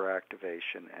 one for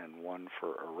activation, and one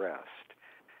for arrest.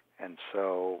 And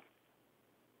so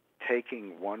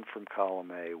taking one from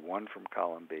column A, one from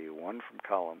column B, one from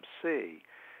column C,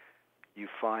 you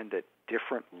find that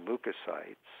different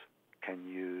leukocytes can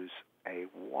use a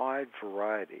wide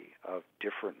variety of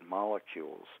different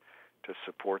molecules to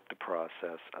support the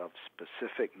process of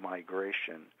specific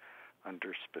migration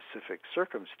under specific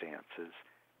circumstances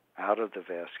out of the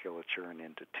vasculature and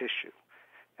into tissue.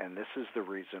 And this is the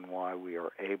reason why we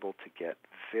are able to get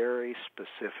very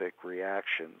specific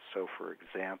reactions. So, for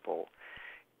example,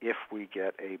 if we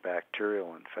get a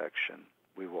bacterial infection,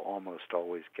 we will almost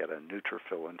always get a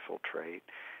neutrophil infiltrate.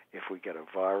 If we get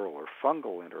a viral or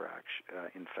fungal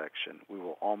infection, we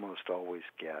will almost always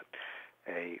get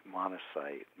a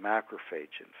monocyte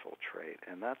macrophage infiltrate.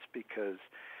 And that's because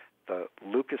the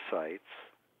leukocytes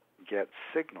get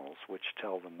signals which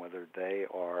tell them whether they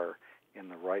are in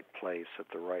the right place at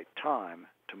the right time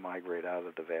to migrate out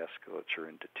of the vasculature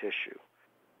into tissue.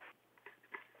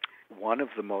 One of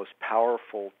the most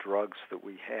powerful drugs that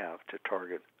we have to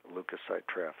target leukocyte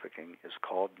trafficking is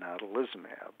called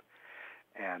natalizumab.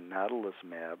 And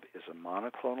natalizumab is a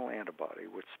monoclonal antibody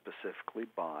which specifically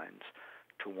binds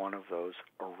to one of those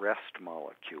arrest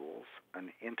molecules,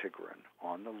 an integrin,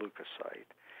 on the leukocyte.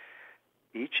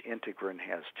 Each integrin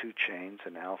has 2 chains,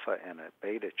 an alpha and a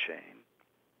beta chain,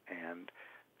 and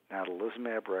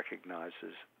natalizumab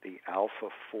recognizes the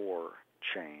alpha-4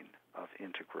 chain of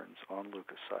integrins on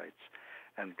leukocytes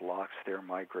and blocks their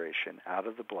migration out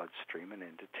of the bloodstream and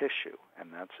into tissue,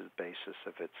 and that's the basis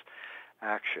of its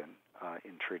action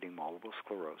in treating multiple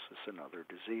sclerosis and other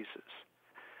diseases.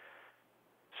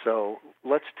 So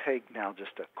let's take now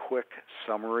just a quick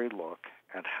summary look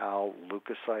at how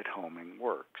leukocyte homing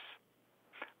works.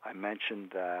 I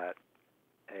mentioned that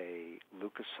a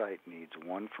leukocyte needs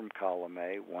one from column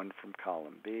A, one from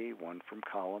column B, one from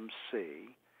column C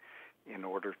in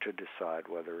order to decide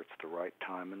whether it's the right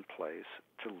time and place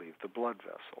to leave the blood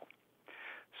vessel.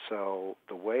 So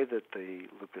the way that the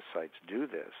leukocytes do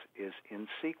this is in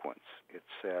sequence. It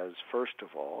says, first of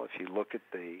all, if you look at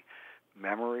the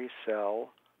memory cell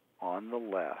on the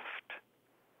left,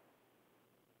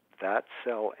 that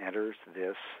cell enters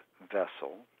this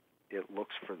vessel. It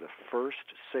looks for the first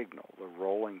signal, the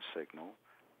rolling signal,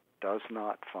 does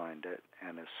not find it,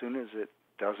 and as soon as it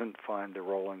doesn't find the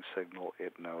rolling signal,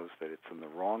 it knows that it's in the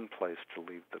wrong place to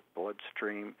leave the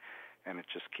bloodstream, and it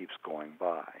just keeps going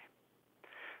by.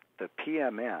 The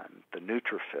PMN, the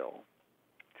neutrophil,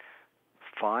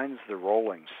 finds the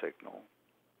rolling signal,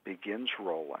 begins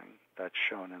rolling. That's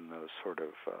shown in those sort of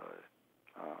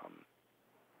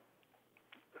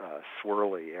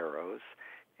swirly arrows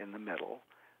in the middle.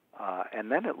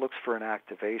 And then it looks for an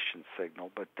activation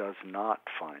signal, but does not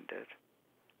find it.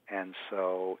 And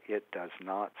so it does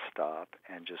not stop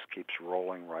and just keeps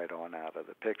rolling right on out of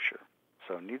the picture.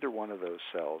 So neither one of those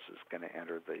cells is going to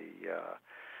enter the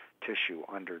tissue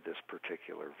under this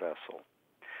particular vessel.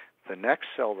 The next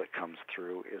cell that comes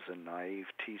through is a naive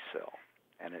T cell.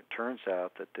 And it turns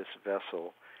out that this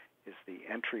vessel is the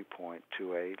entry point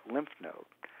to a lymph node.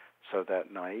 So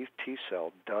that naive T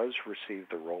cell does receive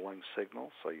the rolling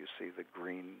signal. So you see the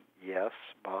green yes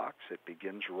box. It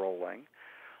begins rolling,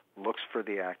 looks for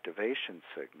the activation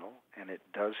signal, and it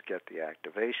does get the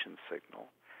activation signal.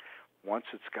 Once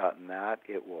it's gotten that,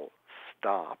 it will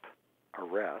stop,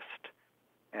 arrest,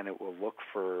 and it will look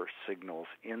for signals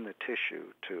in the tissue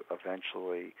to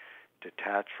eventually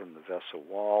detach from the vessel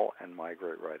wall and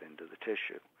migrate right into the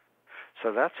tissue.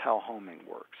 So that's how homing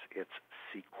works. It's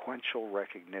sequential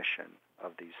recognition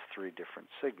of these three different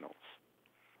signals.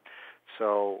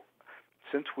 So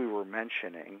since we were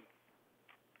mentioning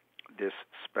this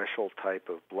special type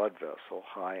of blood vessel,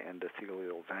 high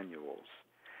endothelial venules,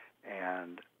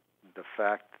 and the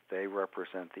fact that they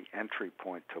represent the entry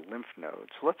point to lymph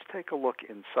nodes, let's take a look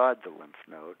inside the lymph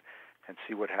node and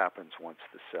see what happens once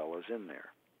the cell is in there.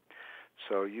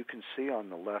 So you can see on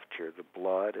the left here the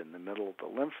blood in the middle of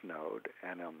the lymph node,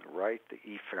 and on the right the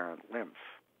efferent lymph.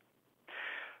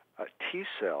 A T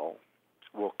cell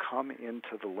will come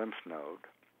into the lymph node,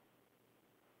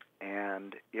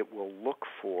 and it will look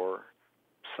for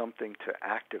something to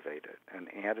activate it, an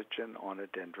antigen on a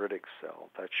dendritic cell.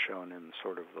 That's shown in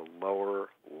sort of the lower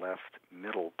left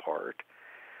middle part,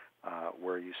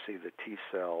 where you see the T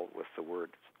cell with the word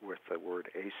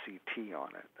ACT on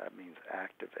it. That means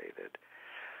activated.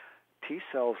 T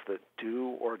cells that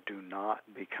do or do not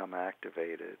become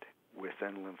activated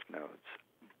within lymph nodes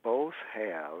both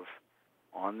have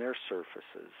on their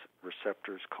surfaces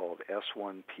receptors called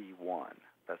S1P1.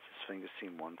 That's the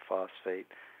sphingosine 1-phosphate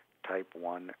type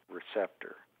 1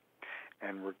 receptor.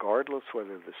 And regardless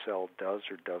whether the cell does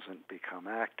or doesn't become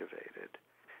activated,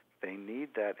 they need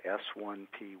that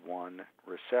S1P1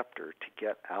 receptor to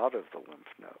get out of the lymph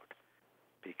node,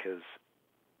 because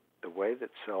the way that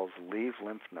cells leave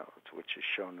lymph nodes, which is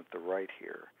shown at the right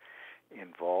here,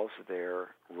 involves their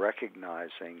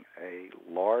recognizing a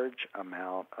large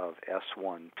amount of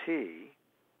S1P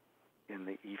in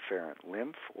the efferent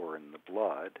lymph or in the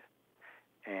blood,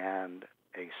 and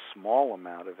a small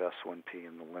amount of S1P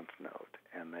in the lymph node.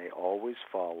 And they always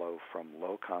follow from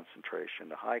low concentration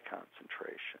to high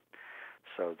concentration.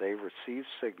 So they receive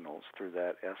signals through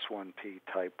that S1P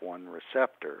type 1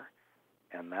 receptor,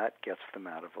 and that gets them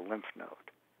out of a lymph node.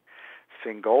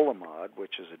 Fingolimod,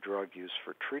 which is a drug used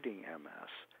for treating MS,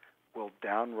 will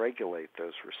downregulate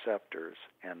those receptors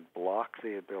and block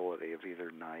the ability of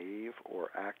either naive or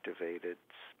activated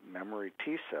memory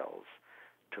T cells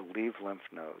to leave lymph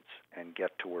nodes and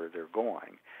get to where they're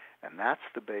going. And that's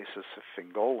the basis of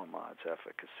fingolimod's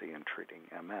efficacy in treating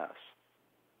MS.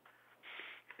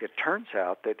 It turns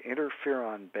out that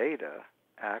interferon beta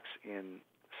acts in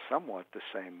somewhat the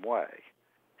same way.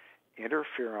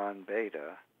 Interferon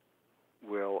beta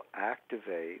will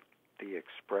activate the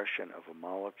expression of a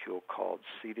molecule called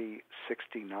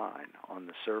CD69 on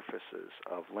the surfaces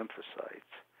of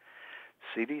lymphocytes.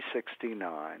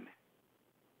 CD69,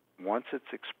 once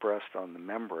it's expressed on the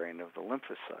membrane of the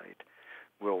lymphocyte,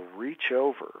 will reach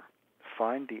over,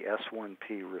 find the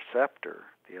S1P receptor,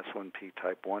 the S1P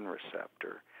type 1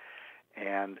 receptor,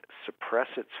 and suppress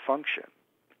its function.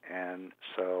 And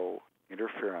so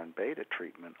interferon beta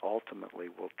treatment ultimately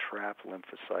will trap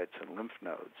lymphocytes and lymph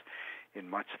nodes in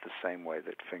much the same way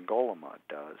that fingolimod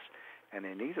does. And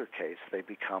in either case, they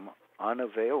become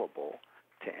unavailable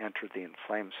to enter the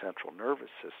inflamed central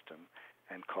nervous system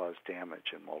and cause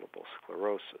damage in multiple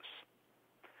sclerosis.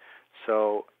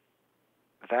 So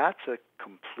that's a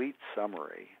complete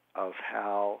summary of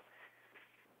how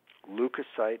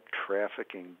leukocyte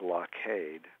trafficking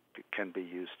blockade can be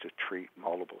used to treat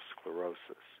multiple sclerosis.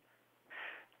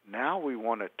 Now we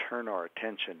want to turn our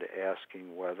attention to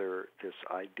asking whether this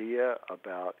idea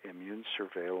about immune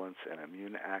surveillance and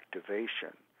immune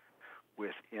activation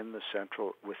within the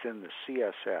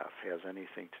CSF has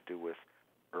anything to do with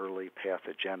early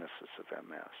pathogenesis of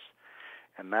MS.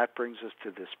 And that brings us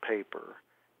to this paper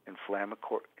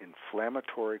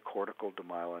inflammatory cortical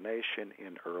demyelination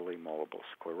in early multiple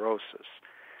sclerosis.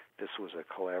 This was a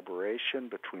collaboration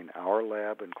between our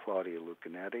lab and Claudia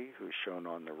Lucanetti, who's shown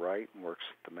on the right and works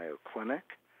at the Mayo Clinic.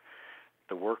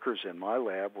 The workers in my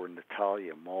lab were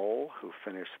Natalia Moll, who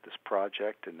finished this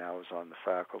project and now is on the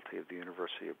faculty of the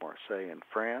University of Marseille in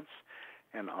France,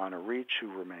 and Anna Reach,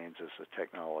 who remains as a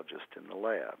technologist in the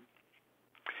lab.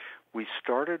 We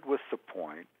started with the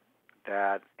point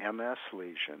that MS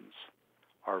lesions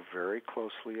are very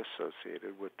closely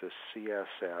associated with the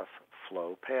CSF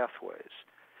flow pathways.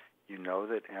 You know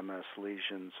that MS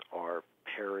lesions are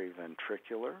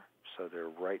periventricular, so they're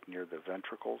right near the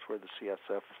ventricles where the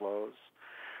CSF flows.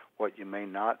 What you may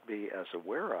not be as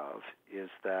aware of is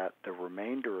that the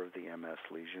remainder of the MS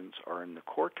lesions are in the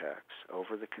cortex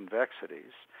over the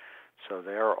convexities, so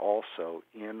they are also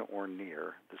in or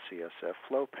near the CSF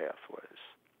flow pathways.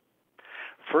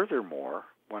 Furthermore,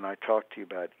 when I talked to you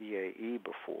about EAE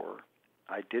before,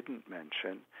 I didn't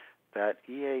mention that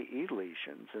EAE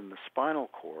lesions in the spinal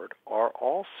cord are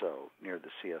also near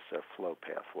the CSF flow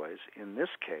pathways. In this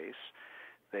case,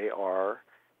 they are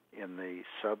in the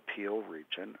subpial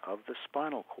region of the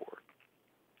spinal cord.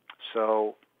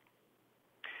 So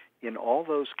in all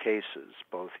those cases,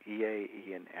 both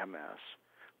EAE and MS,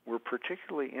 we're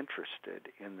particularly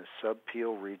interested in the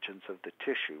subpial regions of the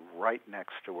tissue right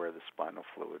next to where the spinal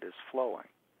fluid is flowing.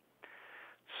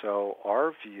 So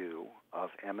our view of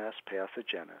MS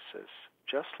pathogenesis,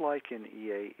 just like in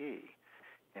EAE,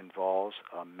 involves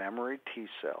a memory T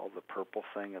cell, the purple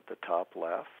thing at the top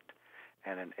left,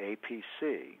 and an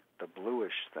APC, the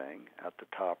bluish thing at the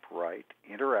top right,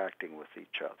 interacting with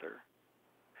each other,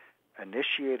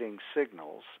 initiating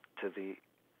signals to the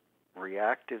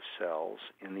reactive cells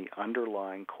in the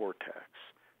underlying cortex,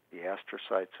 the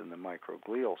astrocytes and the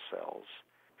microglial cells,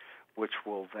 which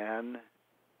will then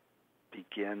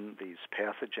begin these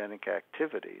pathogenic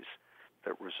activities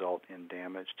that result in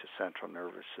damage to central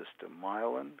nervous system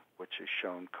myelin, which is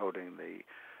shown coating the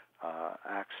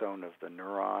axon of the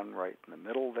neuron right in the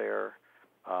middle there,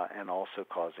 and also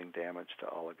causing damage to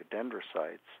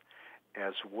oligodendrocytes,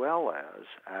 as well as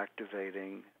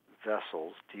activating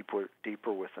vessels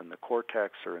deeper within the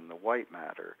cortex or in the white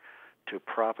matter to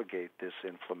propagate this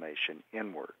inflammation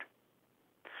inward.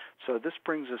 So this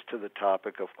brings us to the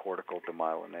topic of cortical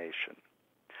demyelination.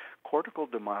 Cortical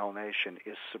demyelination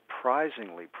is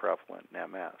surprisingly prevalent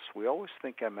in MS. We always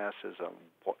think MS is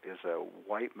a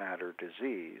white matter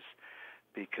disease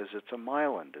because it's a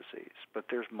myelin disease, but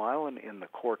there's myelin in the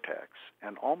cortex,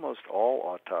 and almost all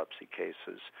autopsy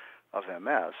cases of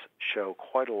MS show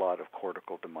quite a lot of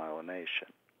cortical demyelination.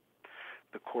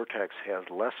 The cortex has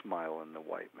less myelin than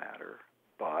white matter,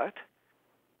 but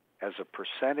as a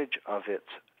percentage of its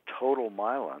total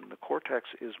myelin, the cortex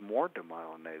is more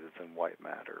demyelinated than white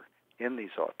matter in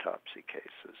these autopsy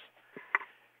cases.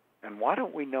 And why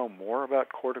don't we know more about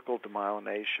cortical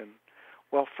demyelination?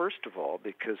 Well, first of all,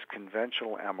 because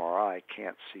conventional MRI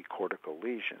can't see cortical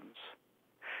lesions.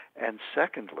 And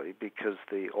secondly, because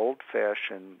the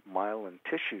old-fashioned myelin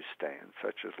tissue stains,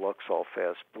 such as Luxol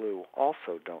Fast Blue,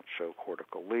 also don't show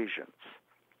cortical lesions.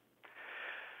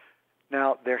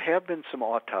 Now, there have been some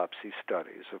autopsy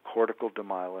studies of cortical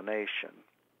demyelination,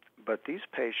 but these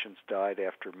patients died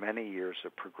after many years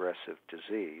of progressive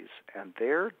disease, and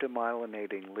their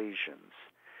demyelinating lesions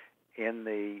in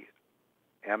the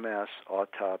MS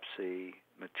autopsy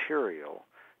material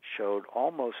showed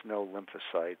almost no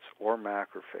lymphocytes or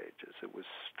macrophages. It was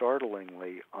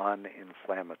startlingly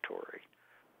uninflammatory.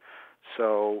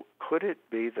 So could it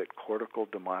be that cortical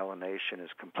demyelination is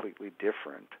completely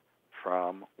different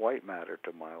from white matter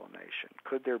demyelination?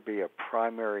 Could there be a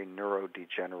primary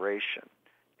neurodegeneration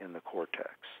in the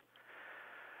cortex?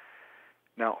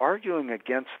 Now, arguing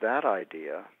against that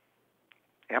idea,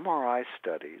 MRI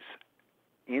studies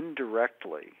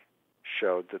indirectly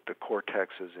showed that the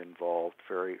cortex is involved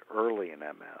very early in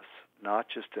MS, not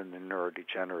just in the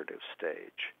neurodegenerative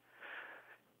stage.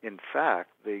 In fact,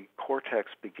 the cortex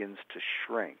begins to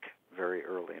shrink very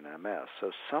early in MS,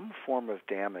 so some form of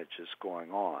damage is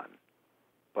going on,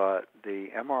 but the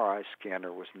MRI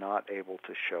scanner was not able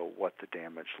to show what the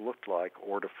damage looked like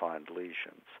or to find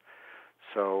lesions.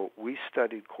 So we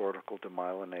studied cortical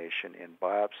demyelination in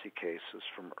biopsy cases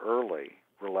from early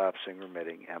relapsing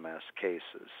remitting MS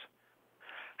cases.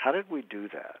 How did we do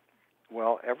that?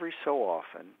 Well, every so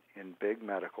often in big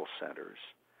medical centers,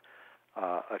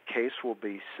 a case will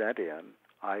be sent in,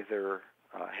 either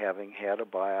having had a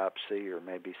biopsy or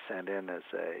maybe sent in as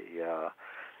a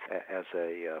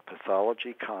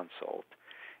pathology consult,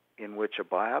 in which a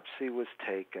biopsy was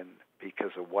taken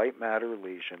because a white matter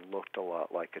lesion looked a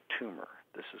lot like a tumor.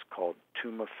 This is called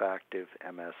tumefactive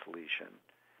MS lesion.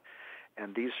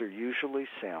 And these are usually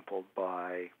sampled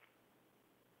by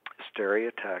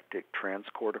stereotactic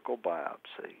transcortical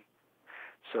biopsy.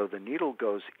 So the needle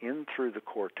goes in through the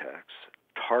cortex,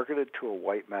 targeted to a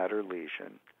white matter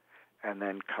lesion, and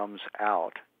then comes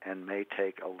out and may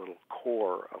take a little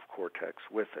core of cortex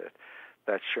with it.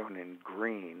 That's shown in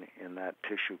green in that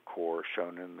tissue core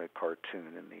shown in the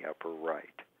cartoon in the upper right.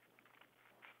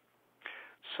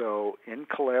 So in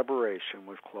collaboration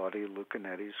with Claudia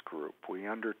Lucanetti's group, we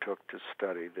undertook to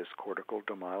study this cortical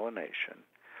demyelination.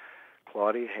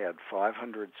 Claudia had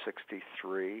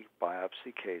 563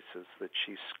 biopsy cases that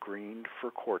she screened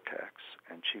for cortex,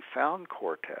 and she found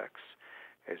cortex,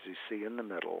 as you see in the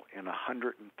middle, in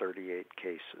 138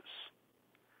 cases.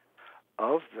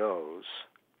 Of those,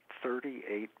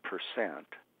 38%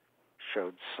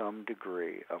 showed some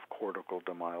degree of cortical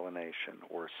demyelination,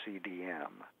 or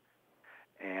CDM,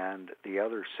 and the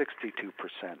other 62%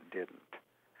 didn't.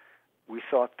 We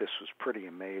thought this was pretty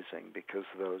amazing because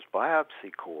those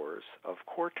biopsy cores of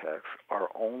cortex are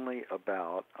only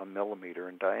about 1 millimeter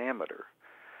in diameter.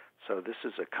 So this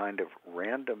is a kind of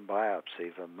random biopsy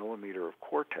of 1 millimeter of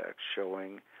cortex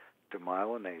showing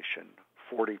demyelination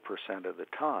 40% of the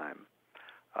time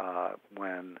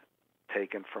when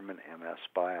taken from an MS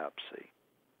biopsy.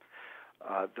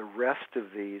 The rest of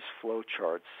these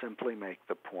flowcharts simply make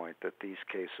the point that these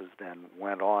cases then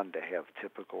went on to have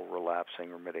typical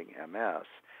relapsing remitting MS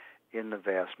in the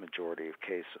vast majority of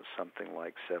cases, something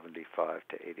like 75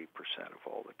 to 80% of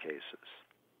all the cases.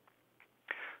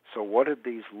 So what did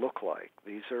these look like?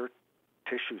 These are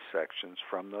tissue sections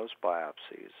from those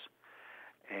biopsies.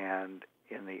 And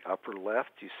in the upper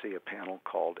left, you see a panel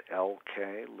called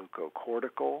LK,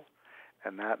 leukocortical,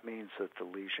 and that means that the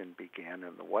lesion began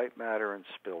in the white matter and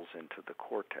spills into the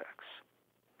cortex.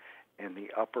 In the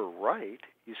upper right,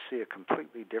 you see a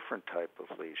completely different type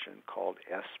of lesion called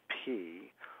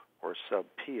SP, or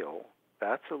subpial.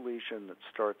 That's a lesion that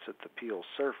starts at the pial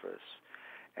surface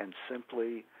and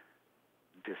simply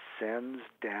descends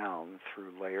down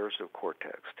through layers of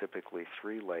cortex, typically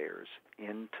 3 layers,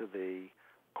 into the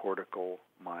cortical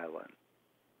myelin.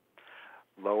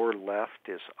 Lower left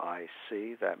is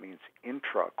IC. That means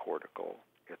intracortical.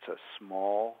 It's a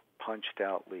small,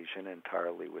 punched-out lesion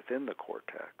entirely within the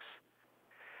cortex.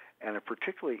 And a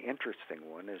particularly interesting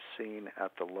one is seen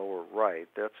at the lower right.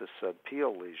 That's a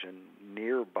subpial lesion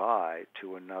nearby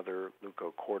to another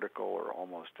leukocortical or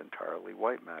almost entirely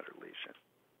white matter lesion.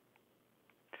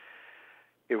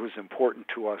 It was important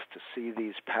to us to see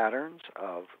these patterns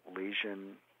of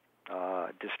lesion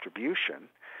distribution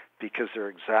because they're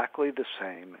exactly the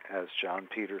same as John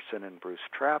Peterson and Bruce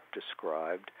Trapp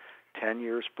described 10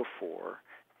 years before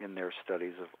in their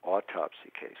studies of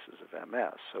autopsy cases of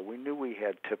MS. So we knew we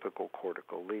had typical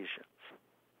cortical lesions.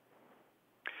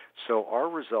 So our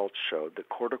results showed that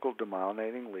cortical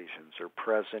demyelinating lesions are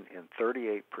present in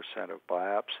 38% of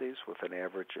biopsies with an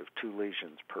average of 2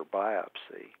 lesions per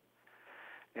biopsy.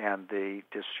 And the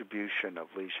distribution of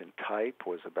lesion type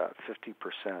was about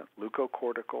 50%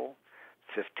 leukocortical,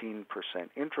 15%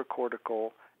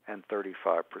 intracortical, and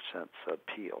 35%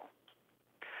 subpial.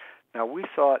 Now, we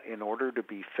thought in order to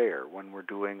be fair when we're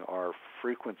doing our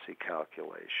frequency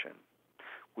calculation,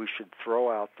 we should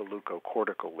throw out the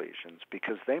leukocortical lesions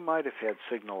because they might have had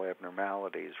signal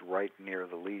abnormalities right near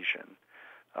the lesion,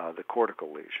 the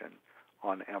cortical lesion,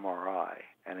 on MRI.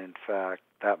 And in fact,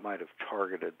 that might have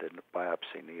targeted the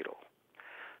biopsy needle.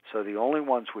 So the only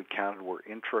ones we counted were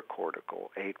intracortical,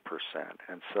 8%,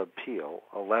 and subpial,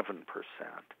 11%.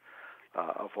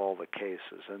 Of all the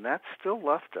cases. And that still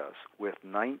left us with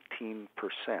 19%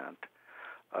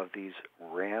 of these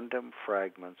random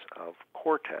fragments of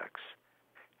cortex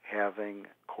having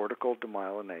cortical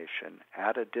demyelination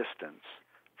at a distance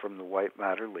from the white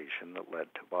matter lesion that led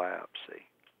to biopsy.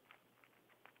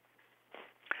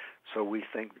 So we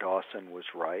think Dawson was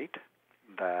right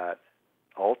that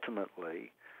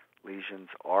ultimately lesions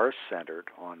are centered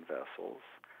on vessels,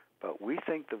 but we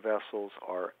think the vessels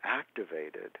are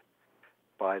activated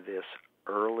by this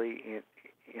early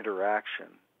interaction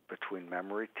between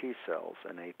memory T cells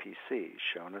and APCs,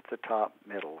 shown at the top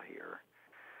middle here,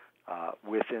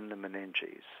 within the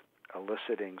meninges,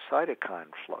 eliciting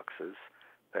cytokine fluxes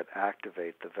that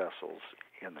activate the vessels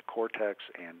in the cortex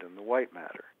and in the white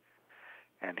matter.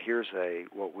 And here's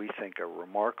what we think a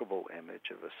remarkable image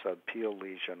of a subpial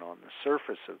lesion on the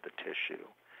surface of the tissue,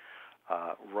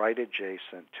 right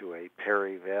adjacent to a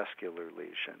perivascular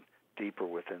lesion deeper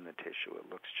within the tissue. It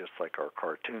looks just like our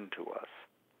cartoon to us.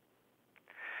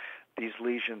 These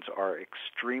lesions are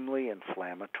extremely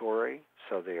inflammatory,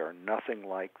 so they are nothing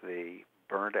like the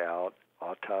burnt out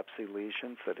autopsy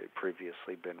lesions that had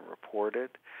previously been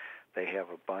reported. They have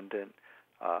abundant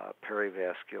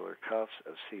perivascular cuffs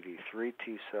of CD3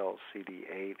 T cells,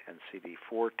 CD8 and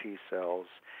CD4 T cells,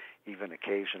 even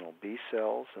occasional B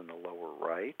cells in the lower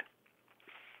right.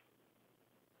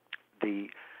 The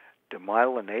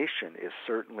demyelination is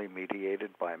certainly mediated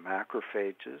by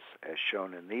macrophages, as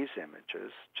shown in these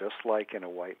images, just like in a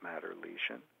white matter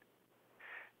lesion.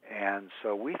 And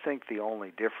so we think the only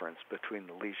difference between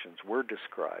the lesions we're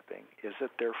describing is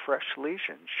that they're fresh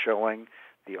lesions showing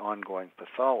the ongoing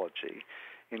pathology,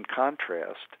 in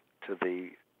contrast to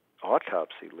the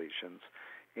autopsy lesions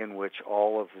in which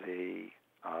all of the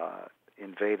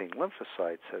invading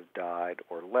lymphocytes have died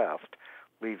or left,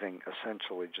 leaving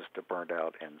essentially just a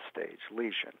burnt-out end-stage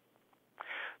lesion.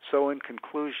 So in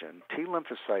conclusion, T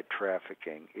lymphocyte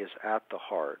trafficking is at the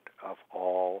heart of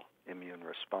all immune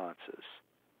responses.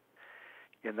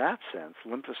 In that sense,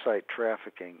 lymphocyte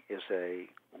trafficking is a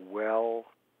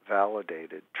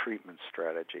well-validated treatment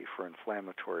strategy for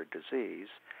inflammatory disease,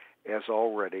 as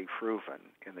already proven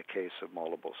in the case of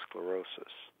multiple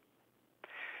sclerosis.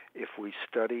 If we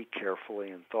study carefully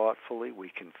and thoughtfully, we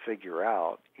can figure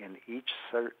out in each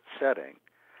setting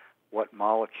what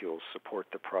molecules support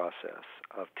the process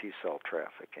of T-cell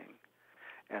trafficking.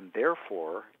 And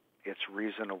therefore, it's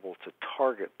reasonable to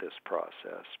target this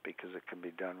process because it can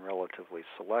be done relatively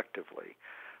selectively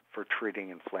for treating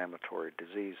inflammatory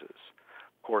diseases.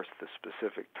 Of course, the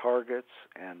specific targets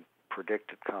and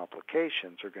predicted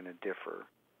complications are going to differ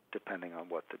depending on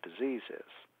what the disease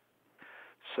is.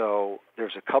 So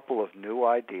there's a couple of new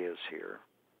ideas here.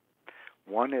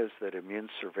 One is that immune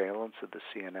surveillance of the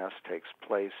CNS takes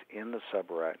place in the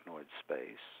subarachnoid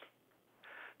space.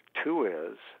 Two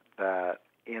is that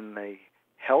in the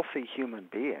healthy human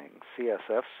being,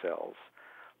 CSF cells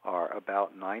are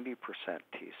about 90%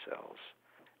 T cells,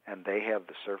 and they have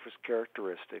the surface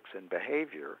characteristics and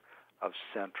behavior of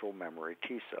central memory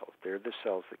T cells. They're the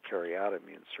cells that carry out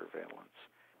immune surveillance.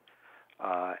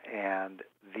 And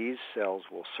these cells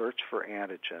will search for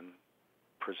antigen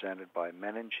presented by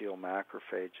meningeal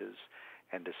macrophages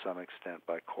and to some extent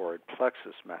by choroid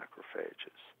plexus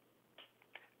macrophages.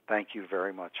 Thank you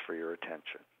very much for your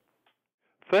attention.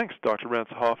 Thanks, Dr.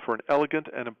 Ranshoff, for an elegant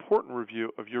and important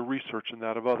review of your research and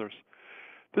that of others.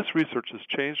 This research has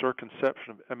changed our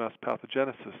conception of MS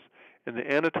pathogenesis and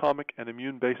the anatomic and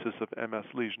immune basis of MS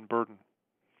lesion burden.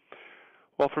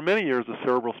 While for many years the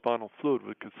cerebrospinal fluid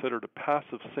was considered a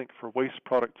passive sink for waste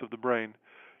products of the brain,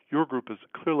 your group has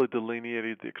clearly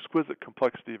delineated the exquisite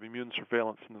complexity of immune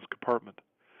surveillance in this compartment.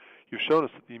 You've shown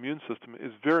us that the immune system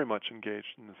is very much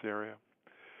engaged in this area.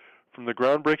 From the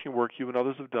groundbreaking work you and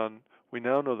others have done, we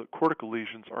now know that cortical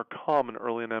lesions are common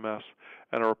early in MS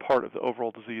and are a part of the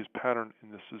overall disease pattern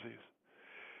in this disease.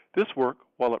 This work,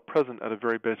 while at present at a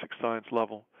very basic science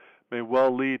level, may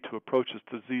well lead to approaches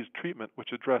to disease treatment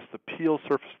which address the peel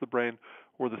surface of the brain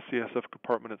or the CSF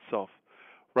compartment itself,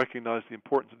 recognize the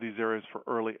importance of these areas for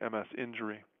early MS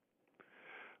injury.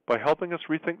 By helping us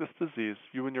rethink this disease,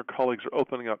 you and your colleagues are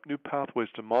opening up new pathways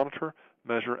to monitor,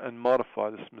 measure, and modify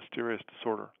this mysterious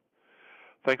disorder.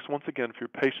 Thanks once again for your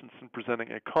patience in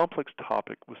presenting a complex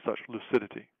topic with such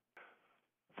lucidity.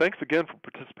 Thanks again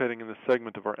for participating in this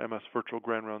segment of our MS Virtual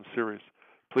Grand Round series.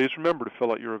 Please remember to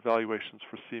fill out your evaluations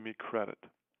for CME credit.